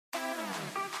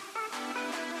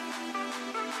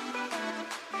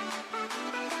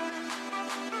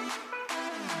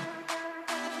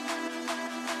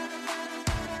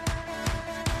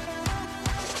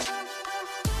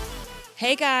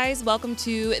Hey guys, welcome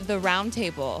to The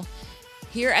Roundtable.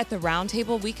 Here at The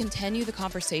Roundtable, we continue the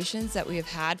conversations that we have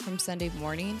had from Sunday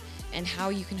morning and how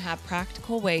you can have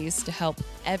practical ways to help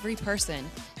every person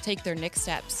take their next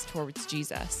steps towards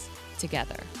Jesus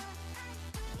together.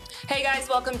 Hey guys,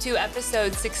 welcome to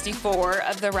episode 64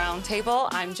 of The Roundtable.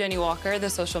 I'm Jenny Walker, the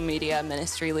social media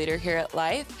ministry leader here at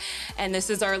Life, and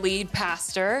this is our lead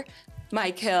pastor,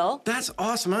 Mike Hill. That's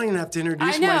awesome. I don't even have to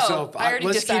introduce myself. I already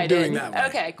Let's decided. keep doing that one.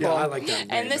 Okay, cool. Yeah, I like that.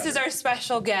 And this is our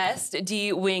special guest,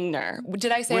 Dee Wigner.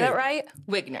 Did I say that right?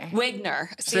 Wigner.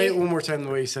 Say it one more time the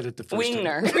way you said it the first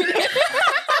Wigner. time.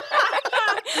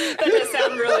 That does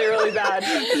sound really, really bad.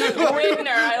 Wigner,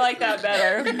 I like that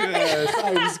better.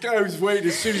 Yes, I was waiting.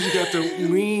 As soon as you got the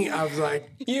wing, I was like...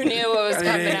 You knew it was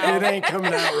coming out. It ain't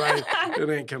coming out right. It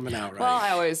ain't coming out right. Well,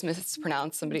 I always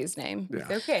mispronounce somebody's name. Yeah.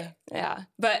 It's okay. Yeah.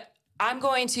 But I'm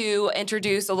going to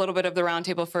introduce a little bit of the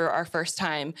roundtable for our first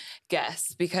time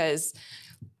guests because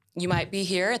you might be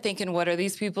here thinking, what are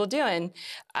these people doing?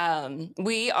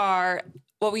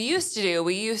 What we used to do,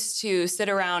 we used to sit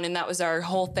around and that was our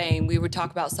whole thing. We would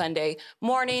talk about Sunday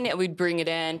morning and we'd bring it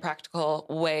in practical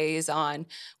ways on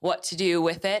what to do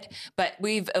with it. But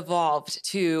we've evolved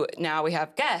to now we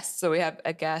have guests. So we have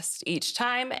a guest each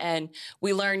time and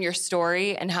we learn your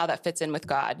story and how that fits in with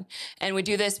God. And we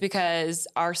do this because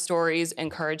our stories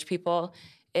encourage people.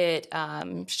 It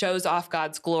shows off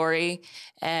God's glory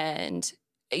and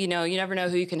you know, you never know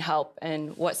who you can help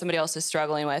and what somebody else is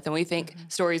struggling with. And we think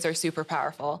stories are super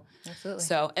powerful. Absolutely.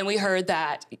 So, and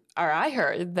I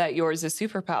heard that yours is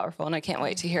super powerful and I can't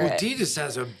wait to hear it. Dee just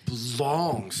has a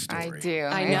long story. I do.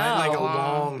 I know. Like a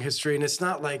long history. And it's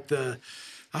not like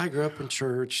I grew up in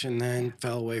church and then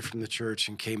fell away from the church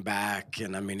and came back.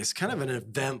 And I mean, it's kind of an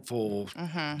eventful,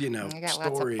 I got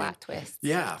story. lots of plot twists.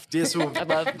 Yeah. So, I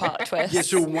love plot twists. yeah.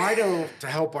 So to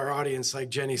help our audience, like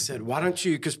Jenny said, why don't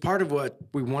you, because part of what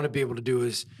we want to be able to do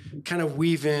is kind of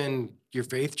weave in your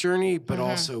faith journey, but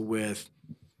also with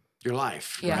your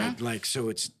life, right? Like, so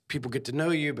it's people get to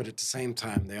know you, but at the same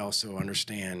time, they also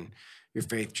understand your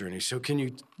faith journey. So can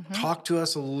you talk to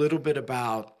us a little bit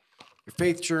about your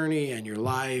faith journey and your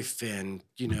life and,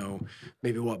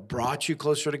 maybe what brought you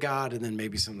closer to God and then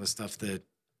maybe some of the stuff that,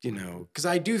 because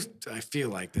I feel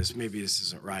like maybe this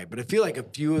isn't right, but I feel like a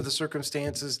few of the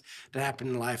circumstances that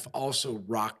happened in life also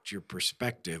rocked your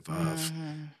perspective of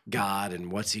God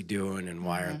and what's he doing and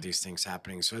why aren't these things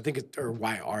happening? So I think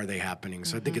why are they happening?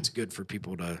 So I think it's good for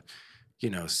people to,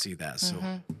 see that. So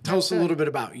tell us a little bit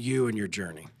about you and your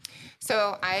journey.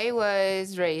 So I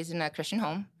was raised in a Christian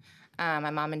home.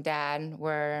 My mom and dad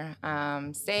were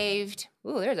saved.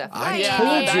 Ooh, there's a fly.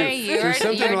 I told you. There's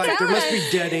something like there must be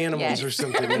dead animals or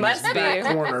something in this back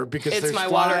corner because there's my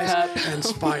water flies cup. and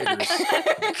spiders.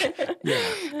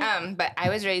 Yeah. But I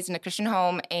was raised in a Christian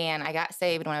home, and I got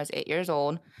saved when I was 8 years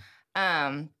old.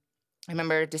 I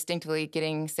remember distinctly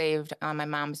getting saved on my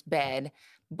mom's bed,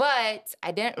 but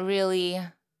I didn't really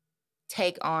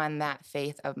take on that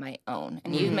faith of my own.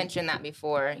 And you mentioned that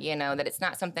before, that it's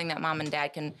not something that mom and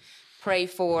dad can pray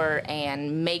for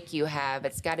and make you have.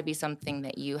 It's got to be something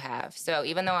that you have. So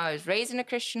even though I was raised in a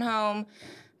Christian home,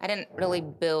 I didn't really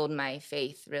build my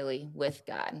faith really with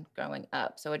God growing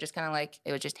up. So it just kind of like,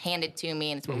 it was just handed to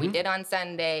me and it's what we did on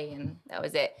Sunday and that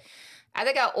was it. As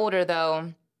I got older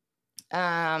though,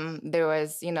 there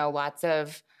was, lots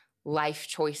of life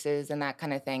choices and that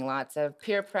kind of thing, lots of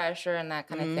peer pressure and that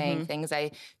kind of thing, things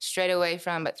I strayed away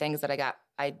from, but things that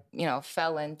I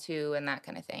fell into and that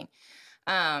kind of thing.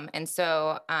 And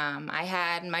so I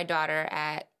had my daughter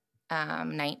at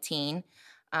 19.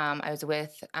 I was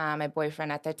with my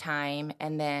boyfriend at the time,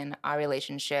 and then our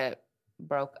relationship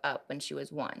broke up when she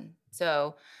was 1.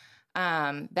 So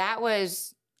that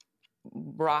was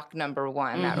rock number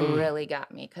one that really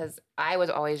got me because I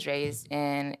was always raised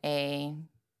in a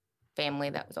family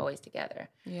that was always together.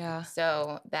 Yeah.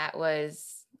 So that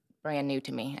was brand new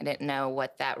to me. I didn't know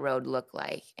what that road looked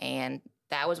like. And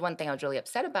that was one thing I was really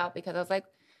upset about because I was like,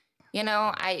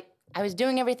 I was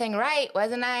doing everything right,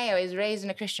 wasn't I? I was raised in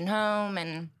a Christian home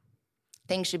and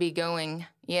things should be going,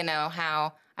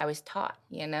 how I was taught,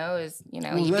 you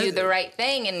do the right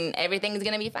thing and everything's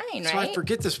going to be fine, right? So I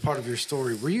forget this part of your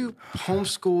story. Were you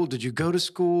homeschooled? Did you go to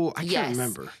school? I can't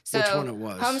remember which one it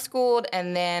was. Homeschooled,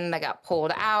 and then I got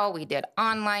pulled out. We did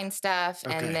online stuff,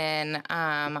 and then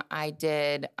I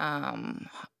did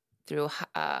through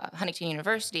Huntington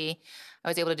University. I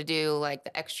was able to do like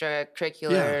the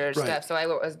extracurricular stuff. So I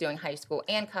was doing high school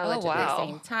and college at the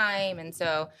same time, and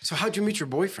so. So how'd you meet your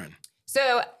boyfriend?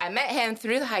 So I met him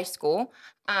through the high school.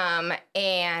 Then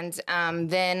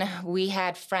we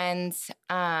had friends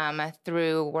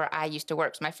through where I used to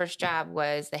work. So my first job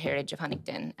was the Heritage of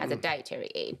Huntington as a dietary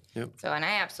aide. Yep. So, and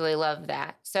I absolutely loved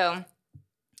that. So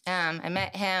I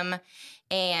met him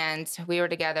and we were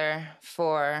together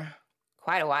for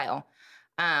quite a while.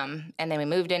 And then we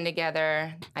moved in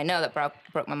together. I know that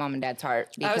broke my mom and dad's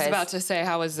heart. I was about to say,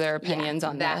 how was their opinions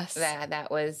on this?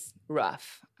 That was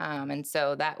rough. And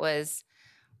so that was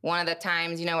one of the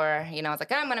times, where, I was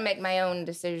like, I'm going to make my own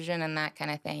decision and that kind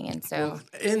of thing. And so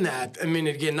in that, I mean,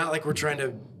 again, not like we're going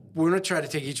to try to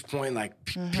take each point, like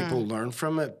people learn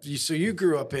from it. So you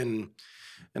grew up in,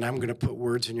 and I'm going to put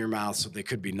words in your mouth so they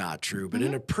could be not true, but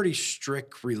in a pretty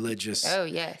strict religious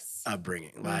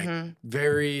upbringing. Like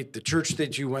the church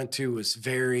that you went to was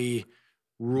very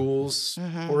rules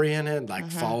oriented, like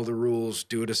follow the rules,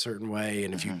 do it a certain way.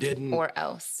 And if you didn't, or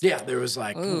else. Yeah, there was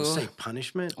like, say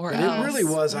punishment. Or but else. It really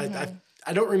was. I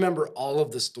don't remember all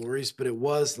of the stories, but it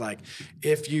was like,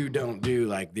 if you don't do,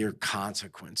 like, there are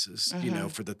consequences,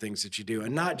 for the things that you do.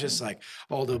 And not just like,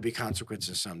 there'll be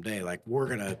consequences someday. Like, we're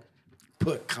going to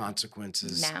put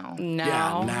consequences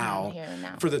now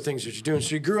for the things that you're doing.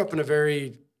 So you grew up in a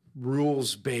very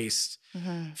rules-based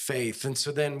faith. And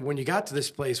so then when you got to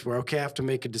this place where, okay, I have to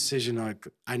make a decision, like,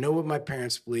 I know what my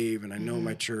parents believe and I know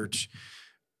my church.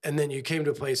 And then you came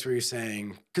to a place where you're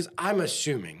saying, because I'm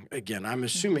assuming at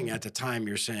the time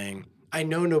you're saying, I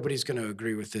know nobody's going to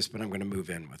agree with this, but I'm going to move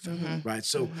in with them, right?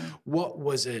 So what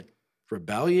was it?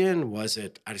 Rebellion? Was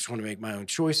it, I just want to make my own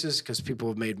choices because people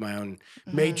have made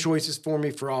choices for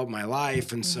me for all of my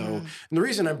life. And so, and the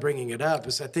reason I'm bringing it up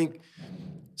is I think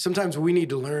sometimes we need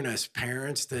to learn as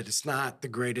parents that it's not the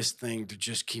greatest thing to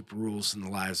just keep rules in the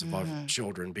lives of our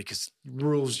children, because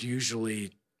rules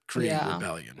usually create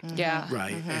rebellion. Yeah.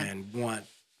 Right. And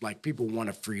people want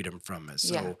a freedom from it.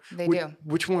 So they do.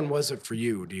 Which one was it for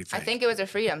you, do you think? I think it was a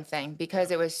freedom thing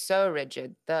because it was so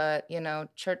rigid. The,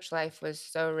 church life was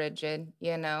so rigid,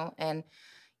 and,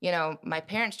 my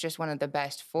parents just wanted the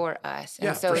best for us.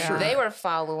 And so they were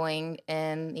following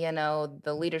in,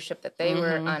 the leadership that they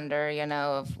were under,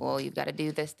 of, well, you've got to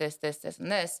do this, this, this, this,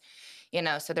 and this,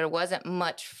 so there wasn't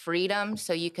much freedom.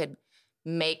 So you could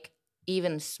make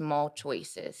even small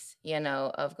choices,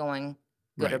 of going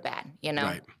good or bad,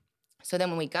 Right. So then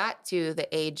when we got to the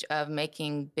age of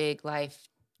making big life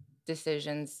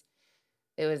decisions,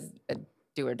 it was a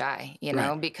do or die,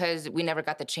 because we never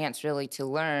got the chance really to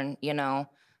learn,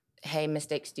 hey,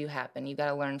 mistakes do happen. You got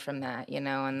to learn from that,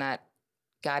 and that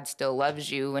God still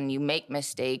loves you when you make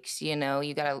mistakes, you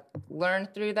got to learn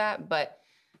through that. But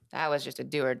that was just a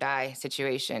do or die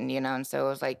situation, and so it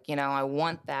was like, I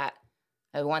want that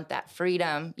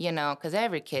freedom, because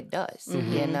every kid does,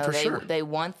 they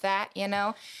want that,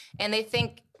 and they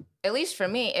think, at least for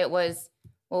me, it was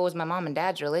my mom and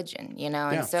dad's religion,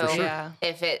 and so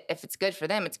if it's good for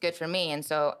them, it's good for me. And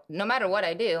so no matter what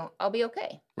I do, I'll be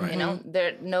okay. Right.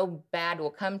 No bad will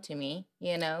come to me,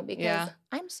 because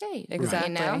I'm safe.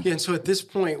 Exactly. Yeah, and so at this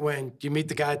point, when you meet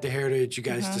the guy at the Heritage, you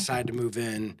guys decide to move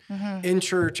in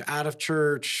church, out of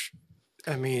church,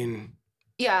 I mean...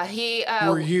 Yeah, he...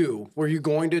 Were you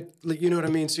going to, you know what I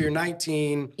mean? So you're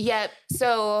 19. Yeah,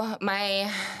 so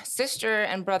my sister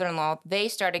and brother-in-law, they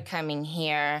started coming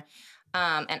here,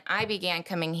 and I began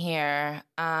coming here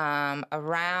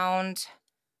around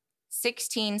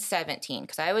 16, 17,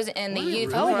 because I was in the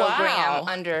youth program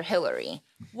under Hillary.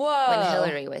 Whoa. When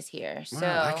Hillary was here. So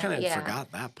I kind of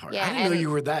forgot that part. I didn't know you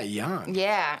were that young.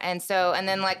 Yeah, and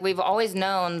then we've always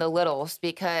known the littles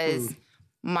because...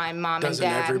 My mom doesn't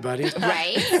and dad. Everybody?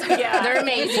 Right? They're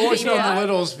amazing. Always know the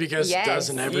littles because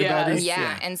doesn't everybody?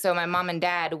 Yeah. And so my mom and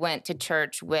dad went to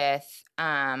church with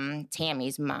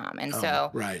Tammy's mom. And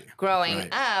so growing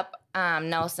up,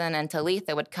 Nelson and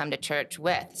Talitha would come to church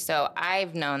with. So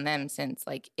I've known them since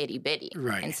itty bitty.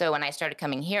 Right. And so when I started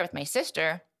coming here with my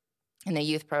sister in the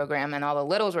youth program and all the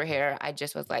littles were here, I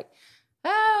just was like,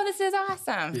 oh, this is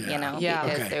awesome.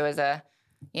 Because there was a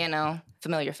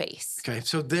familiar face. Okay.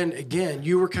 So then again,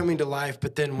 you were coming to life,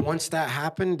 but then once that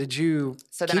happened, did you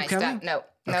keep coming? No.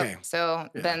 Okay. So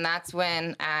then that's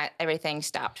when everything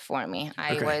stopped for me.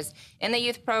 I was in the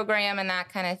youth program and that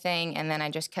kind of thing. And then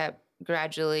I just kept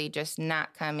gradually just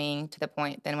not coming to the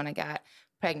point. Then when I got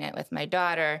pregnant with my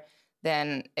daughter,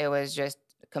 then it was just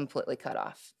completely cut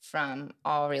off from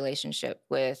all relationship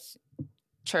with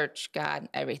church, God,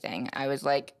 everything. I was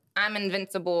like, I'm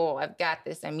invincible. I've got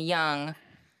this. I'm young.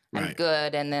 I'm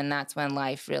good. And then that's when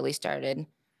life really started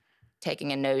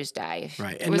taking a nosedive.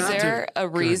 Right. And was there a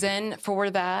reason for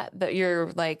that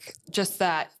you're just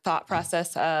that thought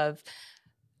process of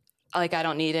like, I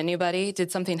don't need anybody?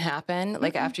 Did something happen,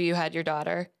 like, after you had your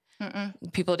daughter?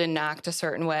 People didn't act a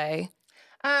certain way?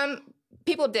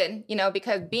 People did, you know,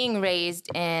 because being raised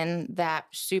in that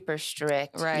super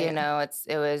strict, Right. you know,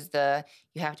 it was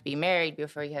you have to be married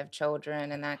before you have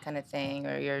children and that kind of thing,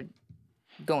 or you're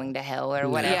going to hell or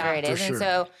whatever it is. For And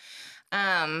sure.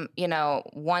 so, you know,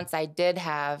 once I did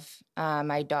have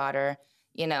my daughter,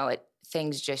 you know,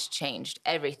 things just changed.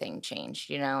 Everything changed,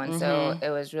 you know, and so it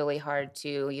was really hard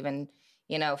to even,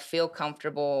 you know, feel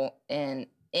comfortable in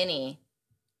any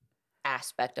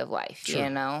aspect of life. You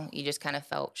know, you just kind of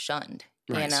felt shunned.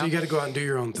 Right. You know? So you got to go out and do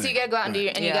your own thing. So you got to go out and do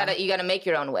your, and you got to make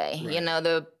your own way. You know,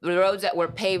 the roads that were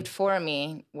paved for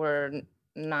me were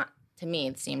not, to me,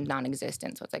 it seemed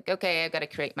non-existent. So it's like, okay, I've got to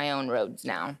create my own roads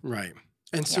now. Right.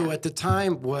 And so at the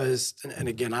time was, and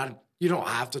again, you don't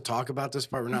have to talk about this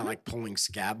part. We're not like pulling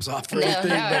scabs off or anything.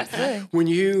 But when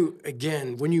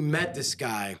you met this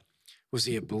guy, was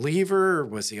he a believer?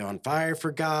 Was he on fire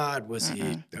for God? Was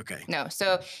he, okay. No.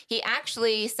 So he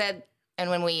actually said, and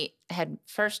when we had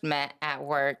first met at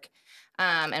work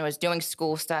and was doing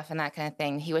school stuff and that kind of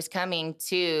thing, he was coming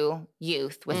to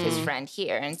youth with his friend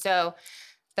here. And so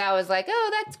that was like,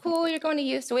 oh, that's cool. You're going to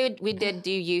youth. So we did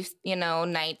do youth, you know,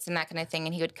 nights and that kind of thing.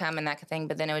 And he would come and that kind of thing.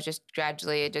 But then it was just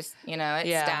gradually, it just, you know, it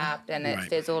stopped and it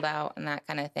fizzled out and that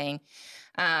kind of thing.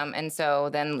 And so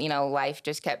then, you know, life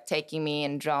just kept taking me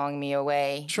and drawing me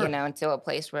away, you know, until a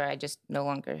place where I just no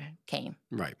longer came.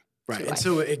 Right. Right. And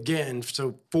so again,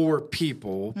 for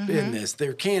people in this,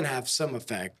 there can have some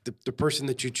effect. The person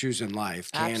that you choose in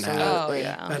life can have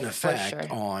an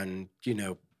effect on, you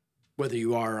know, whether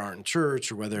you are or aren't in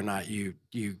church or whether or not you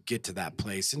get to that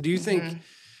place. And do you think,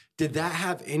 did that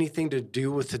have anything to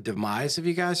do with the demise of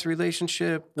you guys'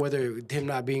 relationship? Whether him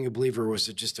not being a believer, or was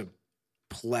it just a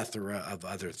plethora of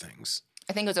other things?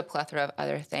 I think it was a plethora of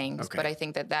other things, but I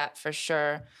think that for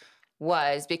sure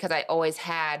was because I always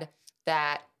had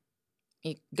that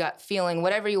gut feeling,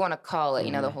 whatever you want to call it,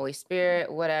 you know, the Holy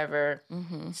Spirit, whatever,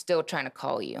 still trying to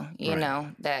call you, you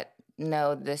know, that,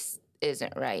 no, this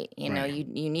isn't right. You know,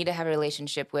 you need to have a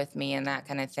relationship with me and that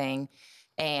kind of thing.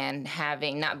 And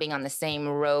not being on the same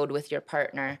road with your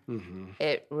partner,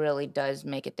 it really does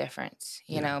make a difference,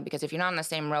 you know, because if you're not on the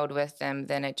same road with them,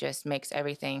 then it just makes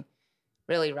everything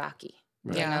really rocky.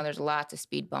 You know, there's lots of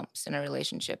speed bumps in a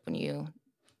relationship when you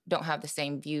don't have the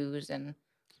same views and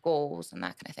goals and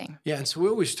that kind of thing. Yeah. And so we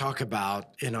always talk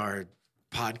about in our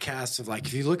podcasts of like,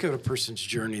 if you look at a person's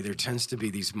journey, there tends to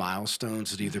be these milestones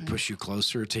that either push you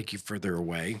closer or take you further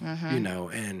away, you know,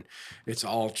 and it's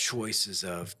all choices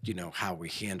of, you know, how we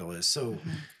handle it. So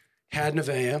had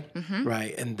Nevaeh,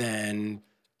 right? And then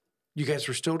you guys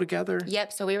were still together?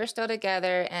 Yep. So we were still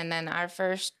together. And then our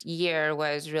first year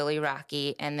was really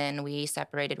rocky. And then we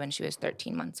separated when she was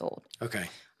 13 months old. Okay.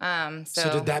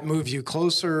 So did that move you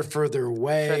closer, further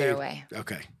away? Further away.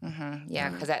 Okay.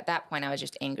 Yeah, because at that point I was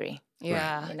just angry.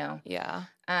 Yeah. You know? Yeah.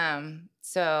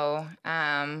 So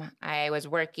I was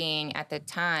working at the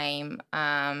time,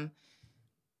 I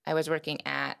was working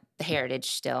at the Heritage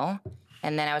still.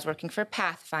 And then I was working for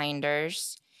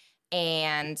Pathfinders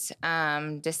and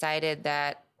decided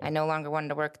that I no longer wanted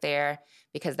to work there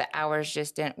because the hours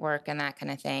just didn't work and that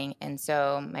kind of thing. And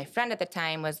so my friend at the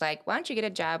time was like, why don't you get a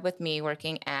job with me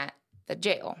working at the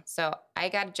jail? So I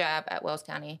got a job at Wells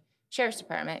County Sheriff's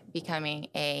Department becoming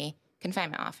a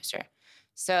confinement officer.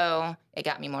 So it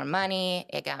got me more money.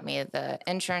 It got me the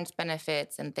insurance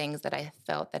benefits and things that I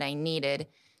felt that I needed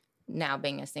now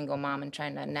being a single mom and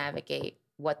trying to navigate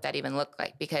what that even looked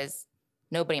like because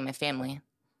nobody in my family,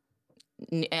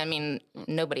 I mean,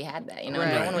 nobody had that, you know,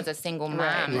 no one was a single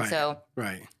mom. And so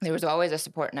there was always a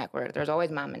support network. There was always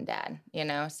mom and dad, you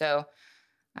know, so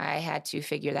I had to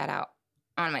figure that out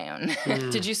on my own.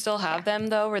 Did you still have them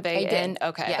though? Were they in?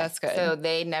 Okay, that's good. So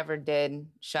they never did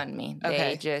shun me.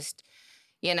 They just,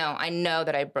 you know, I know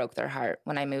that I broke their heart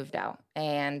when I moved out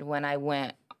and when I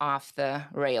went off the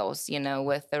rails, you know,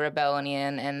 with the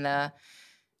rebellion and the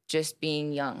just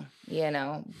being young, you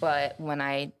know, but when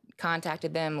I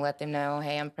contacted them, let them know,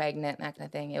 hey, I'm pregnant, that kind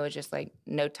of thing. It was just like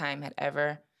no time had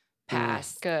ever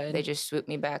passed. Good. They just swooped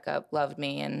me back up, loved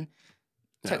me, and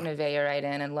took Nevaeh right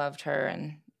in and loved her.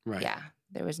 And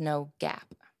there was no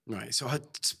gap. Right. So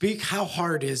how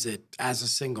hard is it as a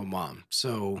single mom?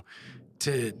 So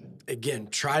to, again,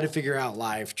 try to figure out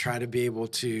life, try to be able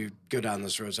to go down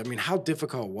those roads. I mean, how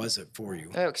difficult was it for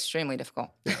you? Oh, extremely difficult.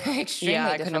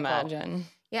 Extremely difficult. I can imagine.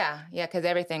 Yeah, because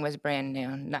everything was brand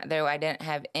new. I didn't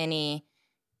have any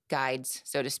guides,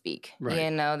 so to speak. You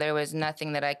know, there was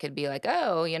nothing that I could be like,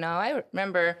 oh, you know, I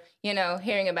remember, you know,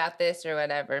 hearing about this or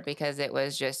whatever, because it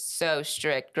was just so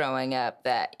strict growing up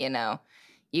that, you know,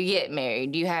 you get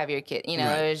married, you have your kid,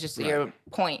 it was just your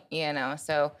point,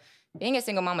 So being a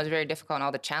single mom was very difficult and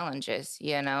all the challenges,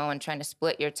 and trying to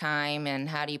split your time and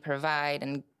how do you provide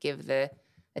and give the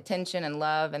attention and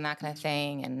love and that kind of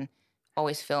thing, and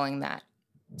always feeling that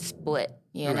split,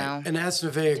 know. And as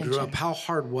Nevaeh grew up, how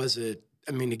hard was it?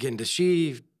 I mean, again, does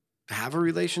she have a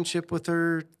relationship with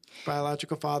her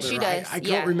biological father? She does. I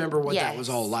don't remember what that was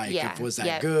all like. Yeah. If was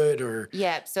that good or?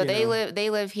 Yeah. So they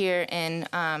live here in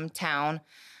town.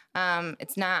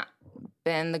 It's not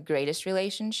been the greatest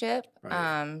relationship.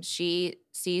 Right. She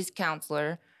sees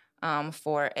counselor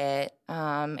for it.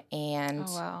 And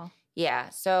oh, wow. Yeah.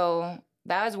 So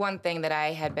that was one thing that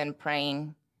I had been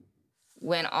praying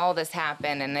when all this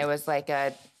happened, and it was like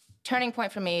a turning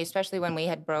point for me, especially when we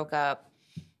had broke up.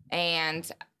 And,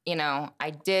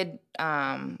 I did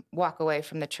walk away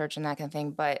from the church and that kind of thing,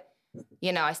 but,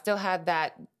 I still had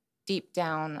that deep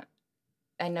down,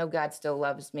 I know God still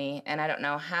loves me, and I don't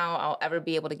know how I'll ever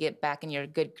be able to get back in your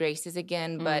good graces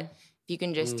again, but if you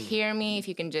can just hear me, if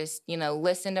you can just,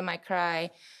 listen to my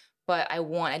cry. But I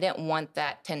didn't want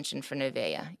that tension for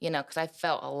Nevaeh, because I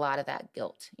felt a lot of that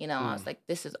guilt. I was like,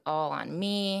 this is all on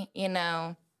me,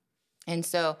 And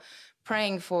so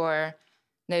praying for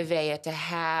Nevaeh to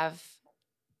have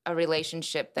a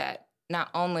relationship that not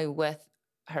only with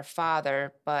her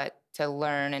father, but to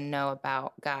learn and know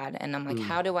about God. And I'm like,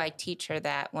 how do I teach her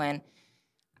that when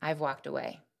I've walked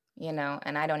away, and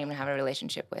I don't even have a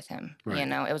relationship with him? Right.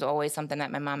 It was always something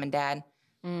that my mom and dad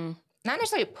not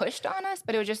necessarily pushed on us,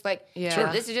 but it was just like,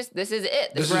 Sure. this is it. This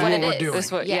is what we're it is. doing. This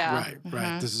is what,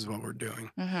 Right. This is what we're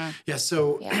doing. Yeah.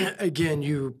 So again,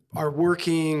 you are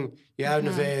working, you have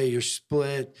Nevaeh, you're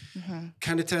split.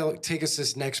 Kind of take us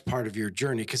this next part of your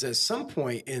journey, because at some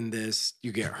point in this,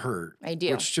 you get hurt. I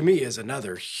do. Which to me is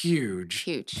another huge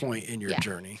point in your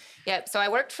journey. Yep. So I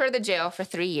worked for the jail for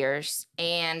 3 years,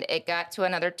 and it got to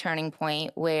another turning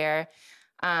point where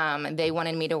they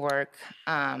wanted me to work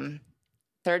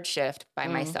third shift by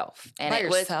myself. And by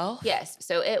yourself? Yes.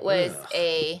 So it was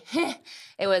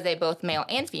it was a both male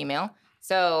and female.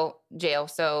 So jail.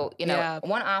 So,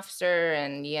 one officer,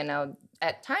 and,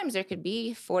 at times there could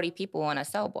be 40 people in a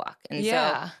cell block. And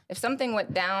so if something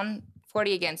went down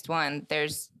 40 against 1,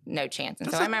 there's no chance. And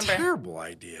That's so I remember. A terrible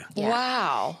idea. Yeah.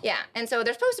 Wow. Yeah. And so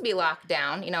they're supposed to be locked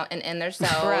down, in their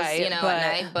cells, Right, at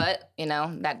night, but,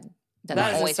 that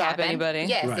doesn't always stop happen. anybody.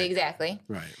 Yes, Right. Exactly.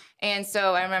 Right. And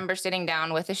so I remember sitting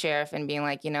down with the sheriff and being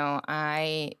like,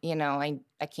 I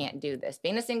can't do this.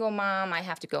 Being a single mom, I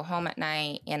have to go home at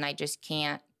night, and I just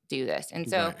can't do this. And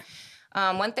so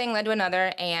one thing led to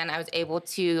another, and I was able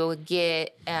to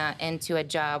get into a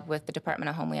job with the Department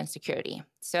of Homeland Security.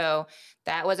 So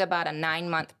that was about a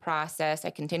 9-month process.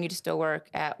 I continued to still work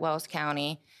at Wells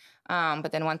County.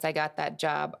 But then once I got that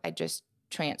job, I just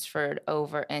transferred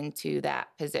over into that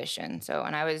position. So,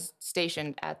 and I was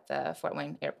stationed at the Fort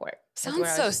Wayne Airport.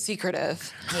 Sounds so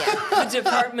secretive. Yeah. The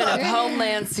Department of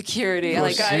Homeland Security.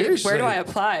 Well, where do I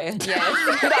apply?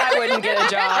 Yes. I wouldn't get a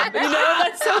job.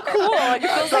 That's so cool. It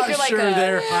feels like you're like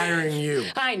they're hiring you.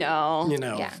 I know.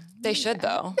 Yeah. They should,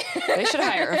 though. They should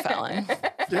hire a felon. Yeah.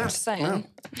 Just saying.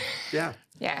 Yeah.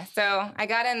 Yeah. So I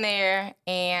got in there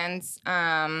and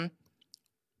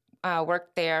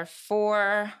worked there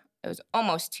for, it was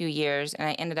almost 2 years, and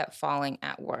I ended up falling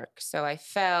at work. So I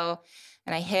fell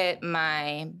and I hit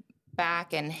my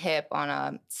back and hip on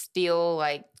a steel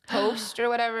post or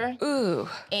whatever. Ooh.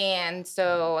 And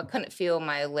so I couldn't feel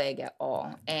my leg at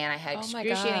all. And I had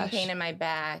excruciating pain in my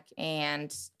back,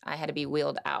 and I had to be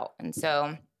wheeled out. And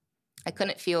so I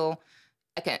couldn't feel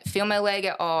my leg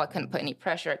at all. I couldn't put any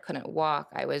pressure. I couldn't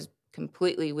walk. I was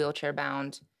completely wheelchair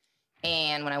bound.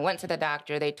 And when I went to the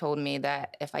doctor, they told me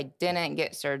that if I didn't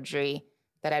get surgery,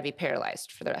 that I'd be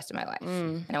paralyzed for the rest of my life.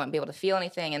 And I wouldn't be able to feel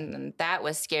anything. And that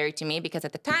was scary to me because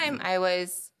at the time I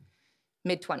was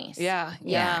mid-20s. Yeah.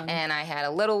 And I had a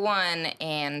little one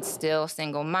and still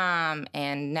single mom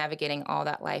and navigating all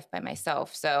that life by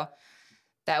myself. So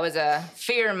that was a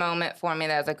fear moment for me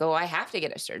that I was like, oh, I have to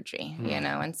get a surgery,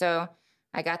 And so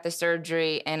I got the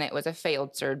surgery, and it was a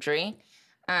failed surgery.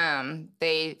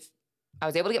 I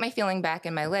was able to get my feeling back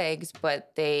in my legs,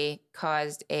 but they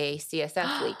caused a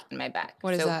CSF leak in my back.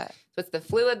 What is that? So it's the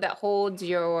fluid that holds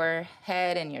your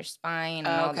head and your spine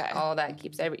and all that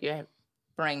keeps your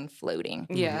brain floating.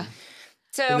 Yeah.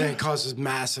 So and then it causes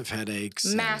massive headaches.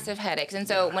 And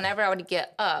so whenever I would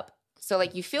get up, so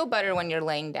you feel better when you're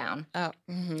laying down. Oh.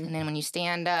 Mm-hmm. And then when you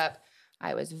stand up,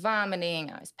 I was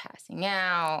vomiting, I was passing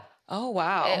out. Oh,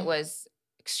 wow. It was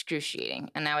excruciating.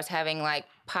 And I was having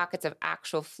pockets of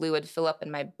actual fluid fill up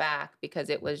in my back because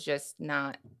it was just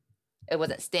not it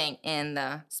wasn't staying in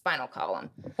the spinal column.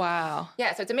 Wow.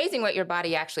 Yeah, so it's amazing what your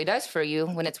body actually does for you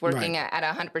when it's working at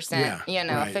 100%,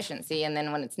 efficiency, and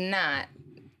then when it's not,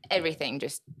 everything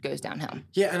just goes downhill.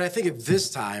 Yeah, and I think at this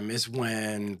time is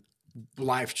when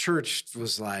Life Church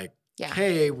was like,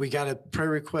 hey, we got a prayer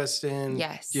request in,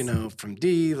 from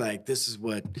Dee, like this is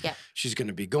what she's going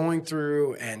to be going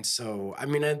through. And so, I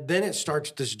mean, and then it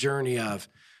starts this journey of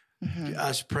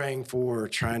us praying for,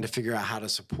 trying to figure out how to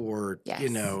support, I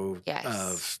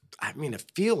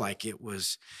feel like it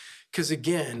was, because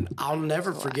again, I'll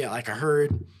never forget, like I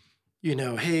heard,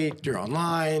 hey, you're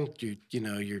online,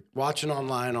 you're watching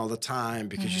online all the time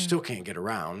because you still can't get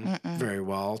around very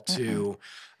well to,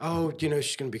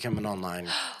 she's going to become an online,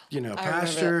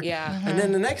 pastor. And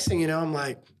then the next thing I'm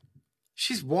like,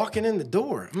 she's walking in the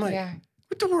door. I'm like,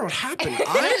 what the world happened?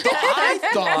 I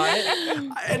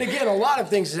thought, and again, a lot of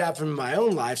things had happened in my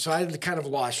own life, so I kind of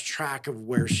lost track of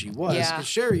where she was. Because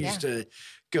Sherry used to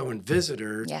go and visit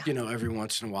her, every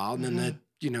once in a while, and then that,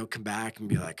 come back and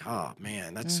be like, oh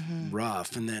man, that's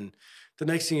rough. And then the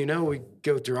next thing you know, we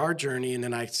go through our journey, and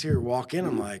then I see her walk in.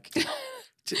 I'm like,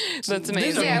 that's amazing.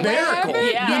 This is a miracle.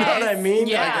 You know what I mean?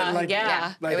 Yeah.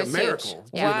 Like a miracle.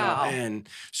 Wow. And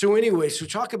so anyway, so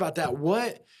talk about that.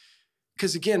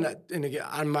 Because again,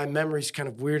 my memory's kind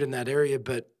of weird in that area,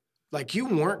 but like you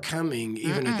weren't coming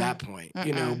even at that point,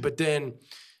 but then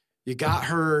you got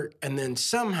hurt, and then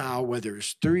somehow, whether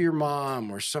it's through your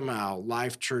mom or somehow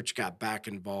Life Church got back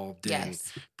involved in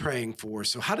praying for.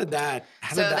 So how did that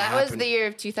happen? So that was the year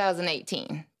of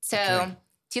 2018. So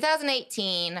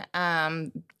 2018,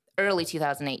 early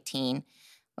 2018,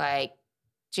 like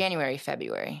January,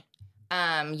 February,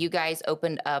 you guys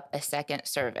opened up a second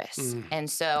service. And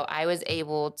so I was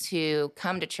able to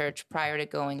come to church prior to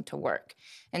going to work.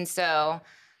 And so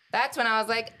that's when I was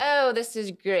like, oh, this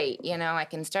is great. I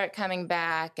can start coming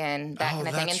back and that kind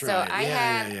of thing. And so I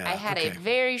had a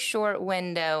very short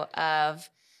window of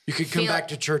you could come back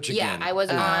to church again. Yeah, I was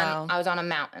on a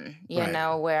mountain,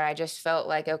 where I just felt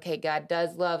like, okay, God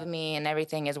does love me and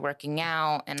everything is working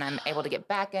out, and I'm able to get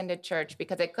back into church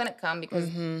because I couldn't come because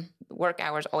work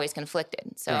hours always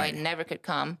conflicted. So I never could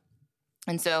come.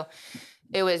 And so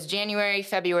it was January,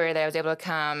 February that I was able to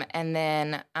come. And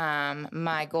then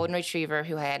my golden retriever,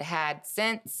 who I had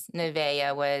since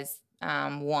Nevaeh was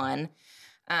 1,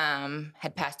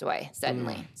 had passed away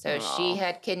suddenly. So she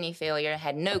had kidney failure,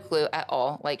 had no clue at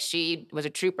all. Like she was a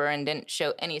trooper and didn't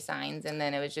show any signs. And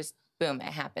then it was just, boom,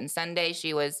 it happened. Sunday,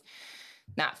 she was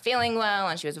not feeling well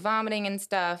and she was vomiting and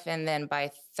stuff. And then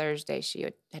by Thursday, she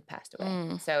had passed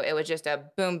away. So it was just a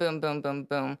boom, boom, boom, boom,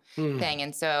 boom thing.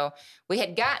 And so we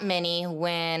had got Minnie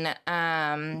when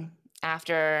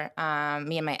after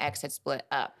me and my ex had split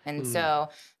up. And so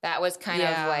that was kind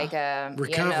of like a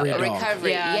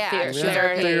recovery. Yeah. She was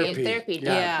our therapy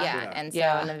dog. Yeah. And so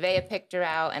Nevaeh picked her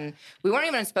out, and we weren't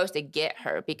even supposed to get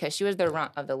her because she was the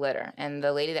runt of the litter. And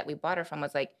the lady that we bought her from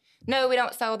was like, no, we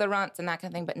don't sell the runts and that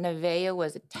kind of thing. But Nevaeh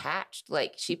was attached.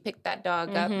 Like she picked that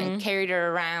dog up and carried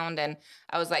her around. And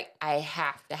I was like, I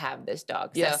have to have this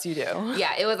dog. Yes, so, you do.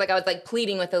 Yeah, it was like I was like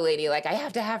pleading with the lady, like I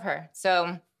have to have her.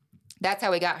 So that's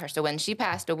how we got her. So when she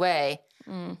passed away,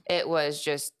 it was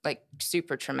just like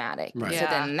super traumatic. Right. So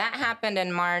then that happened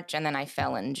in March, and then I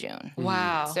fell in June.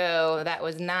 Wow. So that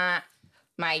was not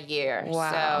my year.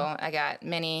 Wow. So I got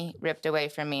Minnie ripped away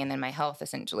from me, and then my health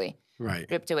essentially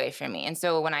ripped away from me. And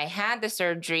so when I had the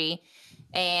surgery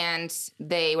and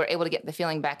they were able to get the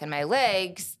feeling back in my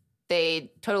legs,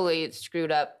 they totally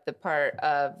screwed up the part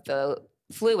of the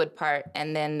fluid part,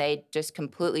 and then they just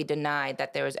completely denied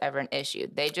that there was ever an issue.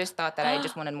 They just thought that I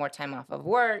just wanted more time off of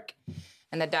work,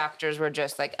 and the doctors were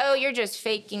just like, oh, you're just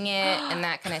faking it and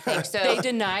that kind of thing. So they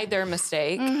denied their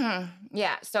mistake.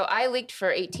 Yeah. So I leaked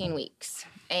for 18 weeks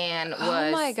and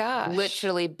was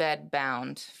literally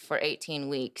bedbound for 18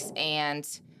 weeks. And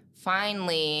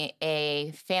finally,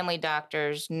 a family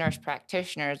doctor's nurse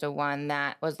practitioner is the one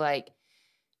that was like,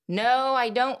 no, I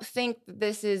don't think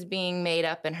this is being made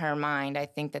up in her mind. I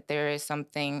think that there is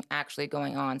something actually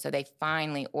going on. So they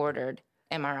finally ordered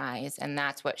MRIs, and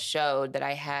that's what showed that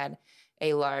I had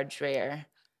a large, rare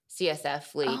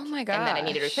CSF leak. Oh my gosh. And that I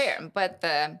needed repair. But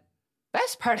the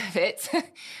best part of it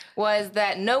was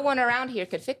that no one around here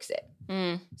could fix it.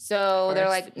 So they're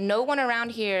like, no one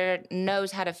around here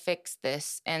knows how to fix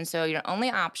this. And so your only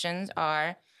options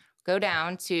are go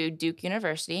down to Duke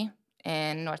University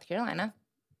in North Carolina,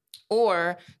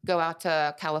 or go out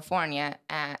to California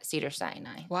at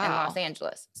Cedars-Sinai in Los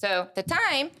Angeles. So at the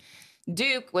time,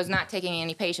 Duke was not taking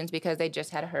any patients because they just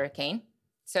had a hurricane.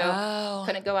 So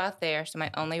couldn't go out there. So my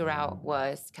only route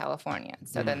was California.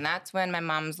 So then that's when my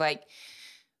mom's like,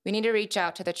 we need to reach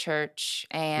out to the church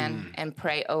and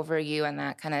pray over you and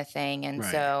that kind of thing. And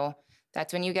so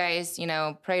that's when you guys,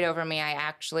 prayed over me. I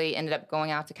actually ended up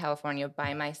going out to California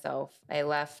by myself. I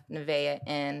left Nevaeh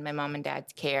in my mom and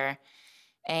dad's care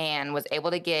and was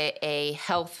able to get a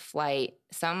health flight.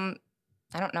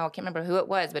 I don't know, I can't remember who it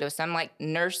was, but it was some like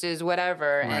nurses,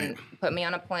 whatever, and put me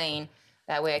on a plane.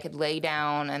 That way I could lay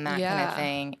down and that kind of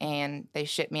thing. And they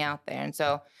shipped me out there. And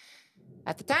so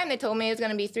at the time they told me it was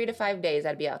going to be 3 to 5 days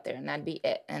I'd be out there and that'd be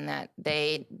it. And that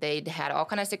they'd had all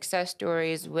kind of success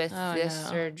stories with this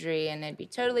surgery and it'd be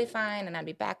totally fine. And I'd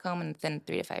be back home within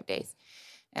 3 to 5 days.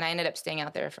 And I ended up staying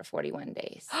out there for 41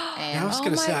 days. And I was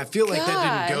going to say, I feel like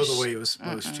that didn't go the way it was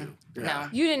supposed to. Yeah. No.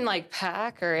 You didn't like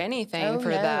pack or anything for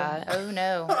that. Oh,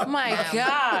 no. Oh, my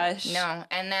gosh. No.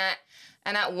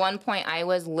 And at one point, I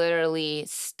was literally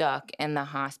stuck in the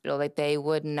hospital. Like, they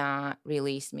would not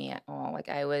release me at all. Like,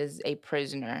 I was a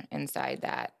prisoner inside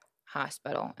that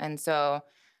hospital. And so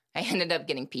I ended up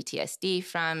getting PTSD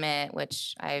from it,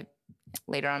 which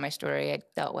later on in my story, I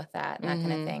dealt with that and that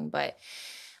kind of thing. But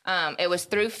it was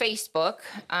through Facebook.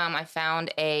 I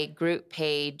found a group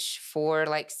page for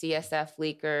like CSF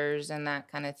leakers and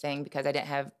that kind of thing because I didn't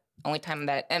have only time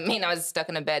I was stuck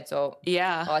in a bed. So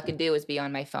all I could do was be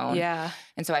on my phone. Yeah.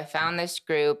 And so I found this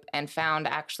group and found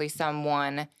actually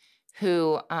someone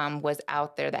who was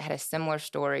out there that had a similar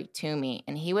story to me.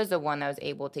 And he was the one that was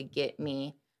able to get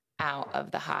me out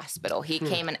of the hospital. He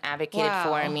came and advocated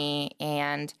for me.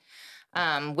 And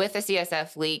with a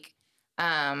CSF leak,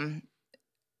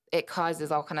 it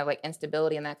causes all kind of like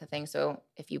instability and that kind of thing. So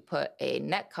if you put a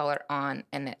neck collar on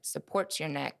and it supports your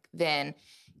neck, then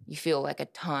you feel like a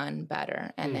ton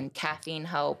better. And then caffeine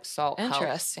helps, salt helps.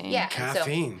 Interesting. Yeah.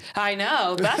 Caffeine. So, I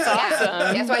know. That's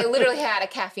awesome. Yeah, so I literally had a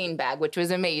caffeine bag, which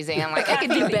was amazing. I'm like, I can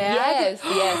do that.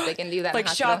 Yes, they can do that. Like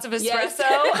shots of espresso? Yes.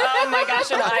 Oh my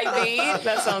gosh, an IV?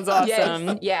 That sounds awesome.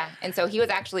 Yes. Yeah. And so he was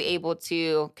actually able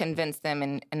to convince them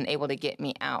and able to get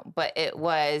me out. But it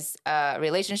was a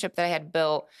relationship that I had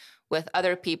built with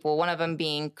other people, one of them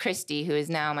being Christy, who is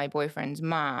now my boyfriend's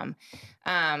mom.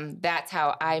 That's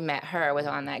how I met her, was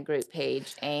on that group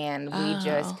page. And we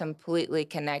just completely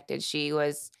connected. She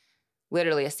was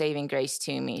literally a saving grace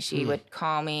to me. She would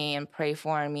call me and pray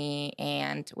for me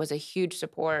and was a huge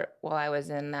support while I was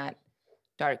in that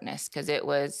darkness, because it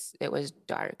was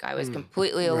dark. I was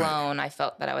completely alone. I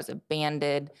felt that I was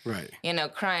abandoned,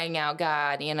 crying out,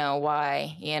 God,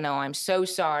 why, I'm so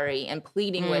sorry, and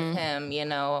pleading with him,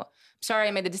 sorry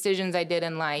I made the decisions I did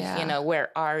in life,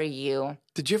 where are you?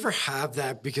 Did you ever have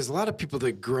that? Because a lot of people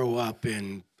that grow up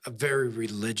in a very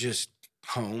religious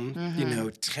home,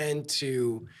 tend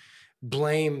to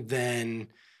blame then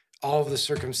all of the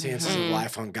circumstances of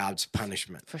life on God's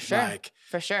punishment. For sure.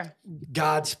 For sure.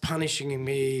 God's punishing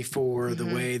me for the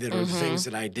way that or the things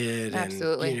that I did.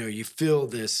 Absolutely. And, you feel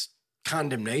this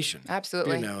condemnation.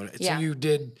 Absolutely. So you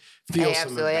did feel some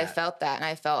of that. I felt that. And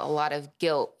I felt a lot of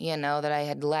guilt, that I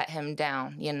had let him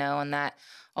down, and that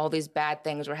all these bad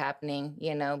things were happening,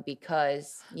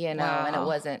 because, and it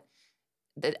wasn't,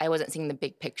 I wasn't seeing the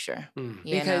big picture.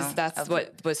 Because that's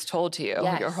what was told to you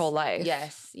your whole life.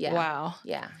 Yes. Yeah. Wow.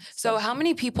 Yeah. So how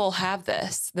many people have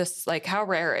this? Like, how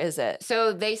rare is it?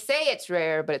 So they say it's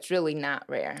rare, but it's really not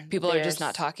rare. People are just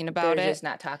not talking about it? They're just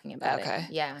not talking about it.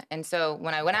 Yeah. And so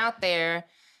when I went out there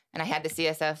and I had the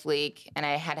CSF leak and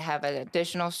I had to have an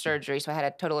additional surgery, so I had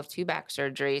a total of 2 back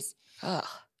surgeries. Ugh.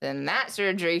 Then that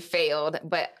surgery failed.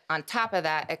 But on top of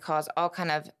that, it caused all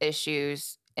kind of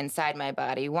issues inside my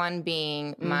body. One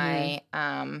being my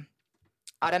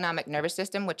autonomic nervous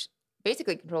system, which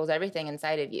basically controls everything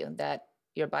inside of you that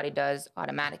your body does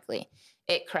automatically.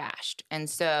 It crashed. And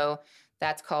so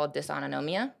that's called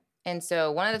dysautonomia. And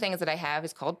so one of the things that I have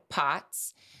is called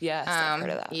POTS. Yes, I've heard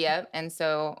of that. Yep. And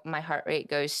so my heart rate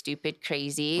goes stupid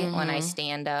crazy when I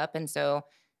stand up. And so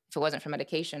if it wasn't for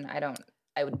medication,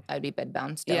 I would be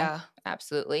bedbound still. Yeah.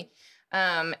 Absolutely.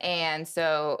 And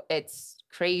so it's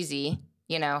crazy,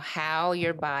 how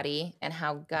your body and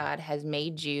how God has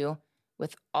made you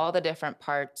with all the different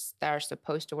parts that are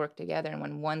supposed to work together. And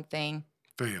when one thing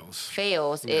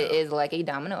fails, it is like a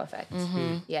domino effect.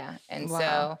 Yeah. And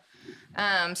so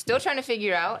still trying to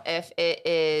figure out if it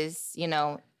is,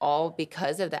 all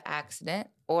because of the accident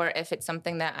or if it's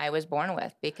something that I was born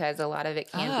with, because a lot of it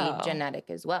can be genetic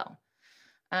as well.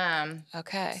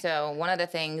 Okay. So one of the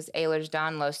things,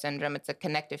 Ehlers-Danlos syndrome, it's a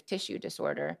connective tissue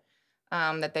disorder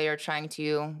that they are trying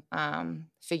to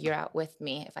figure out with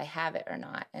me if I have it or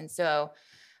not. And so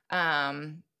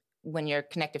when you're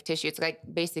connective tissue, it's like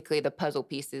basically the puzzle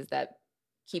pieces that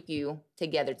keep you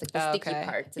together. It's like the sticky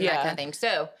parts and that kind of thing.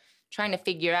 So trying to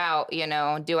figure out, you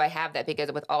know, do I have that?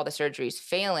 Because with all the surgeries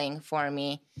failing for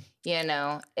me, you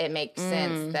know, it makes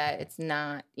sense that it's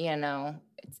not, you know,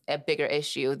 it's a bigger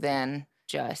issue than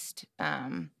just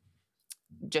the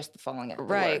falling at the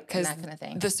work and that kind of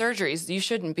thing. The surgeries, you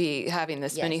shouldn't be having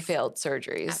this many failed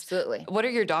surgeries. Absolutely. What are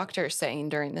your doctors saying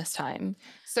during this time?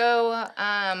 So,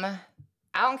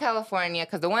 out in California,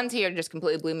 because the ones here just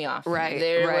completely blew me off. Right.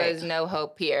 There was no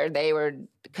hope here. They were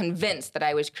convinced that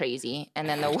I was crazy. And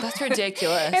then that's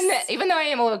ridiculous. And even though I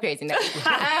am a little crazy, no.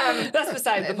 That's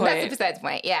beside the point. That's besides the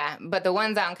point, yeah. But the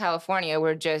ones out in California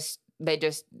were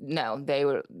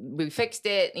we fixed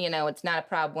it, you know, it's not a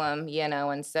problem, you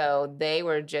know, and so they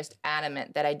were just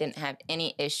adamant that I didn't have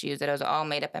any issues, that it was all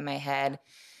made up in my head,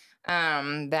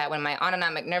 that when my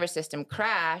autonomic nervous system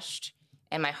crashed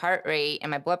and my heart rate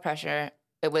and my blood pressure,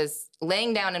 it was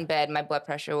laying down in bed, my blood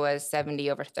pressure was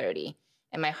 70/30,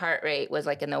 and my heart rate was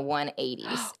like in the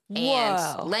 180s,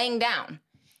 and laying down.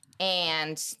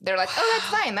 And they're like, oh,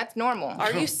 that's fine. That's normal.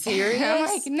 Are you serious? I'm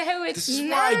like, no, it's not. This is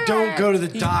why I don't go to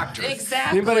the doctor.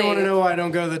 Exactly. Anybody want to know why I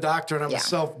don't go to the doctor and I'm a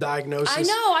self-diagnosis? I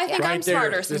know. I think I'm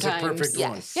smarter sometimes. It's a perfect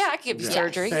one. Yeah, I could give you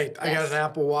surgery. Hey, I got an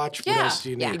Apple Watch. What else do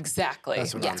you need? Exactly.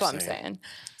 That's what I'm saying.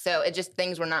 So it just,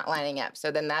 things were not lining up. So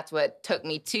then that's what took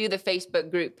me to the Facebook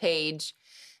group page.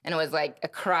 And it was like a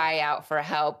cry out for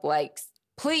help, like,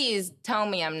 please tell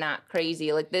me I'm not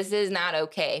crazy. Like, this is not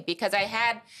okay. Because I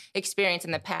had experience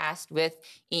in the past with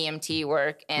EMT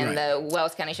work and the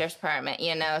Wells County Sheriff's Department,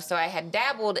 you know. So I had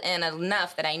dabbled in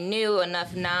enough that I knew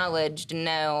enough knowledge to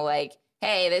know, like,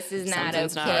 hey, this is not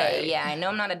okay. Not right. Yeah, I know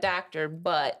I'm not a doctor,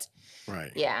 but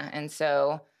yeah. And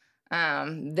so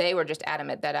they were just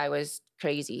adamant that I was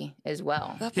crazy as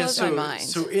well. That blows my mind.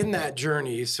 So in that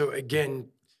journey, so again,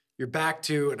 you're back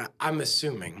to, and I'm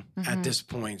assuming at this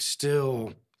point,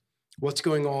 still, what's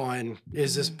going on?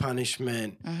 Is this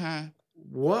punishment?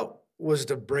 What was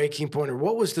the breaking point, or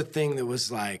what was the thing that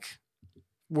was like,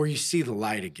 where you see the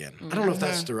light again? I don't know if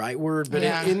that's the right word, but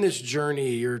in this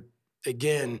journey, you're,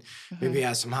 again, maybe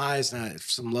has some highs and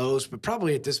some lows, but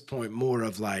probably at this point, more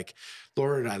of like,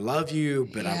 Lord, I love you,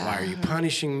 but why are you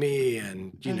punishing me?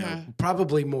 And, you know,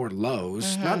 probably more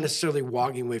lows, not necessarily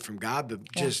walking away from God,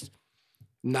 but just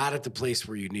not at the place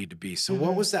where you need to be. So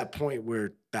what was that point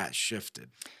where that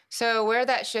shifted? So where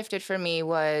that shifted for me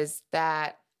was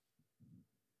that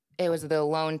it was the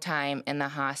alone time in the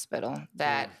hospital,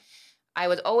 that I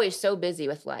was always so busy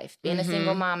with life. Being a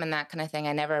single mom and that kind of thing,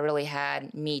 I never really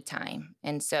had me time.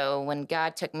 And so when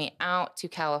God took me out to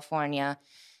California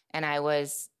and I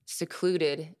was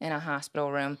secluded in a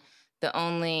hospital room, the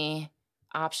only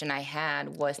option I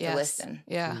had was to listen.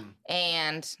 Yeah.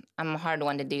 And I'm a hard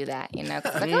one to do that, you know.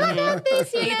 Like, oh, I got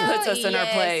this, you know? He puts us in our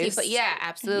place.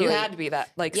 Absolutely. You had to be that,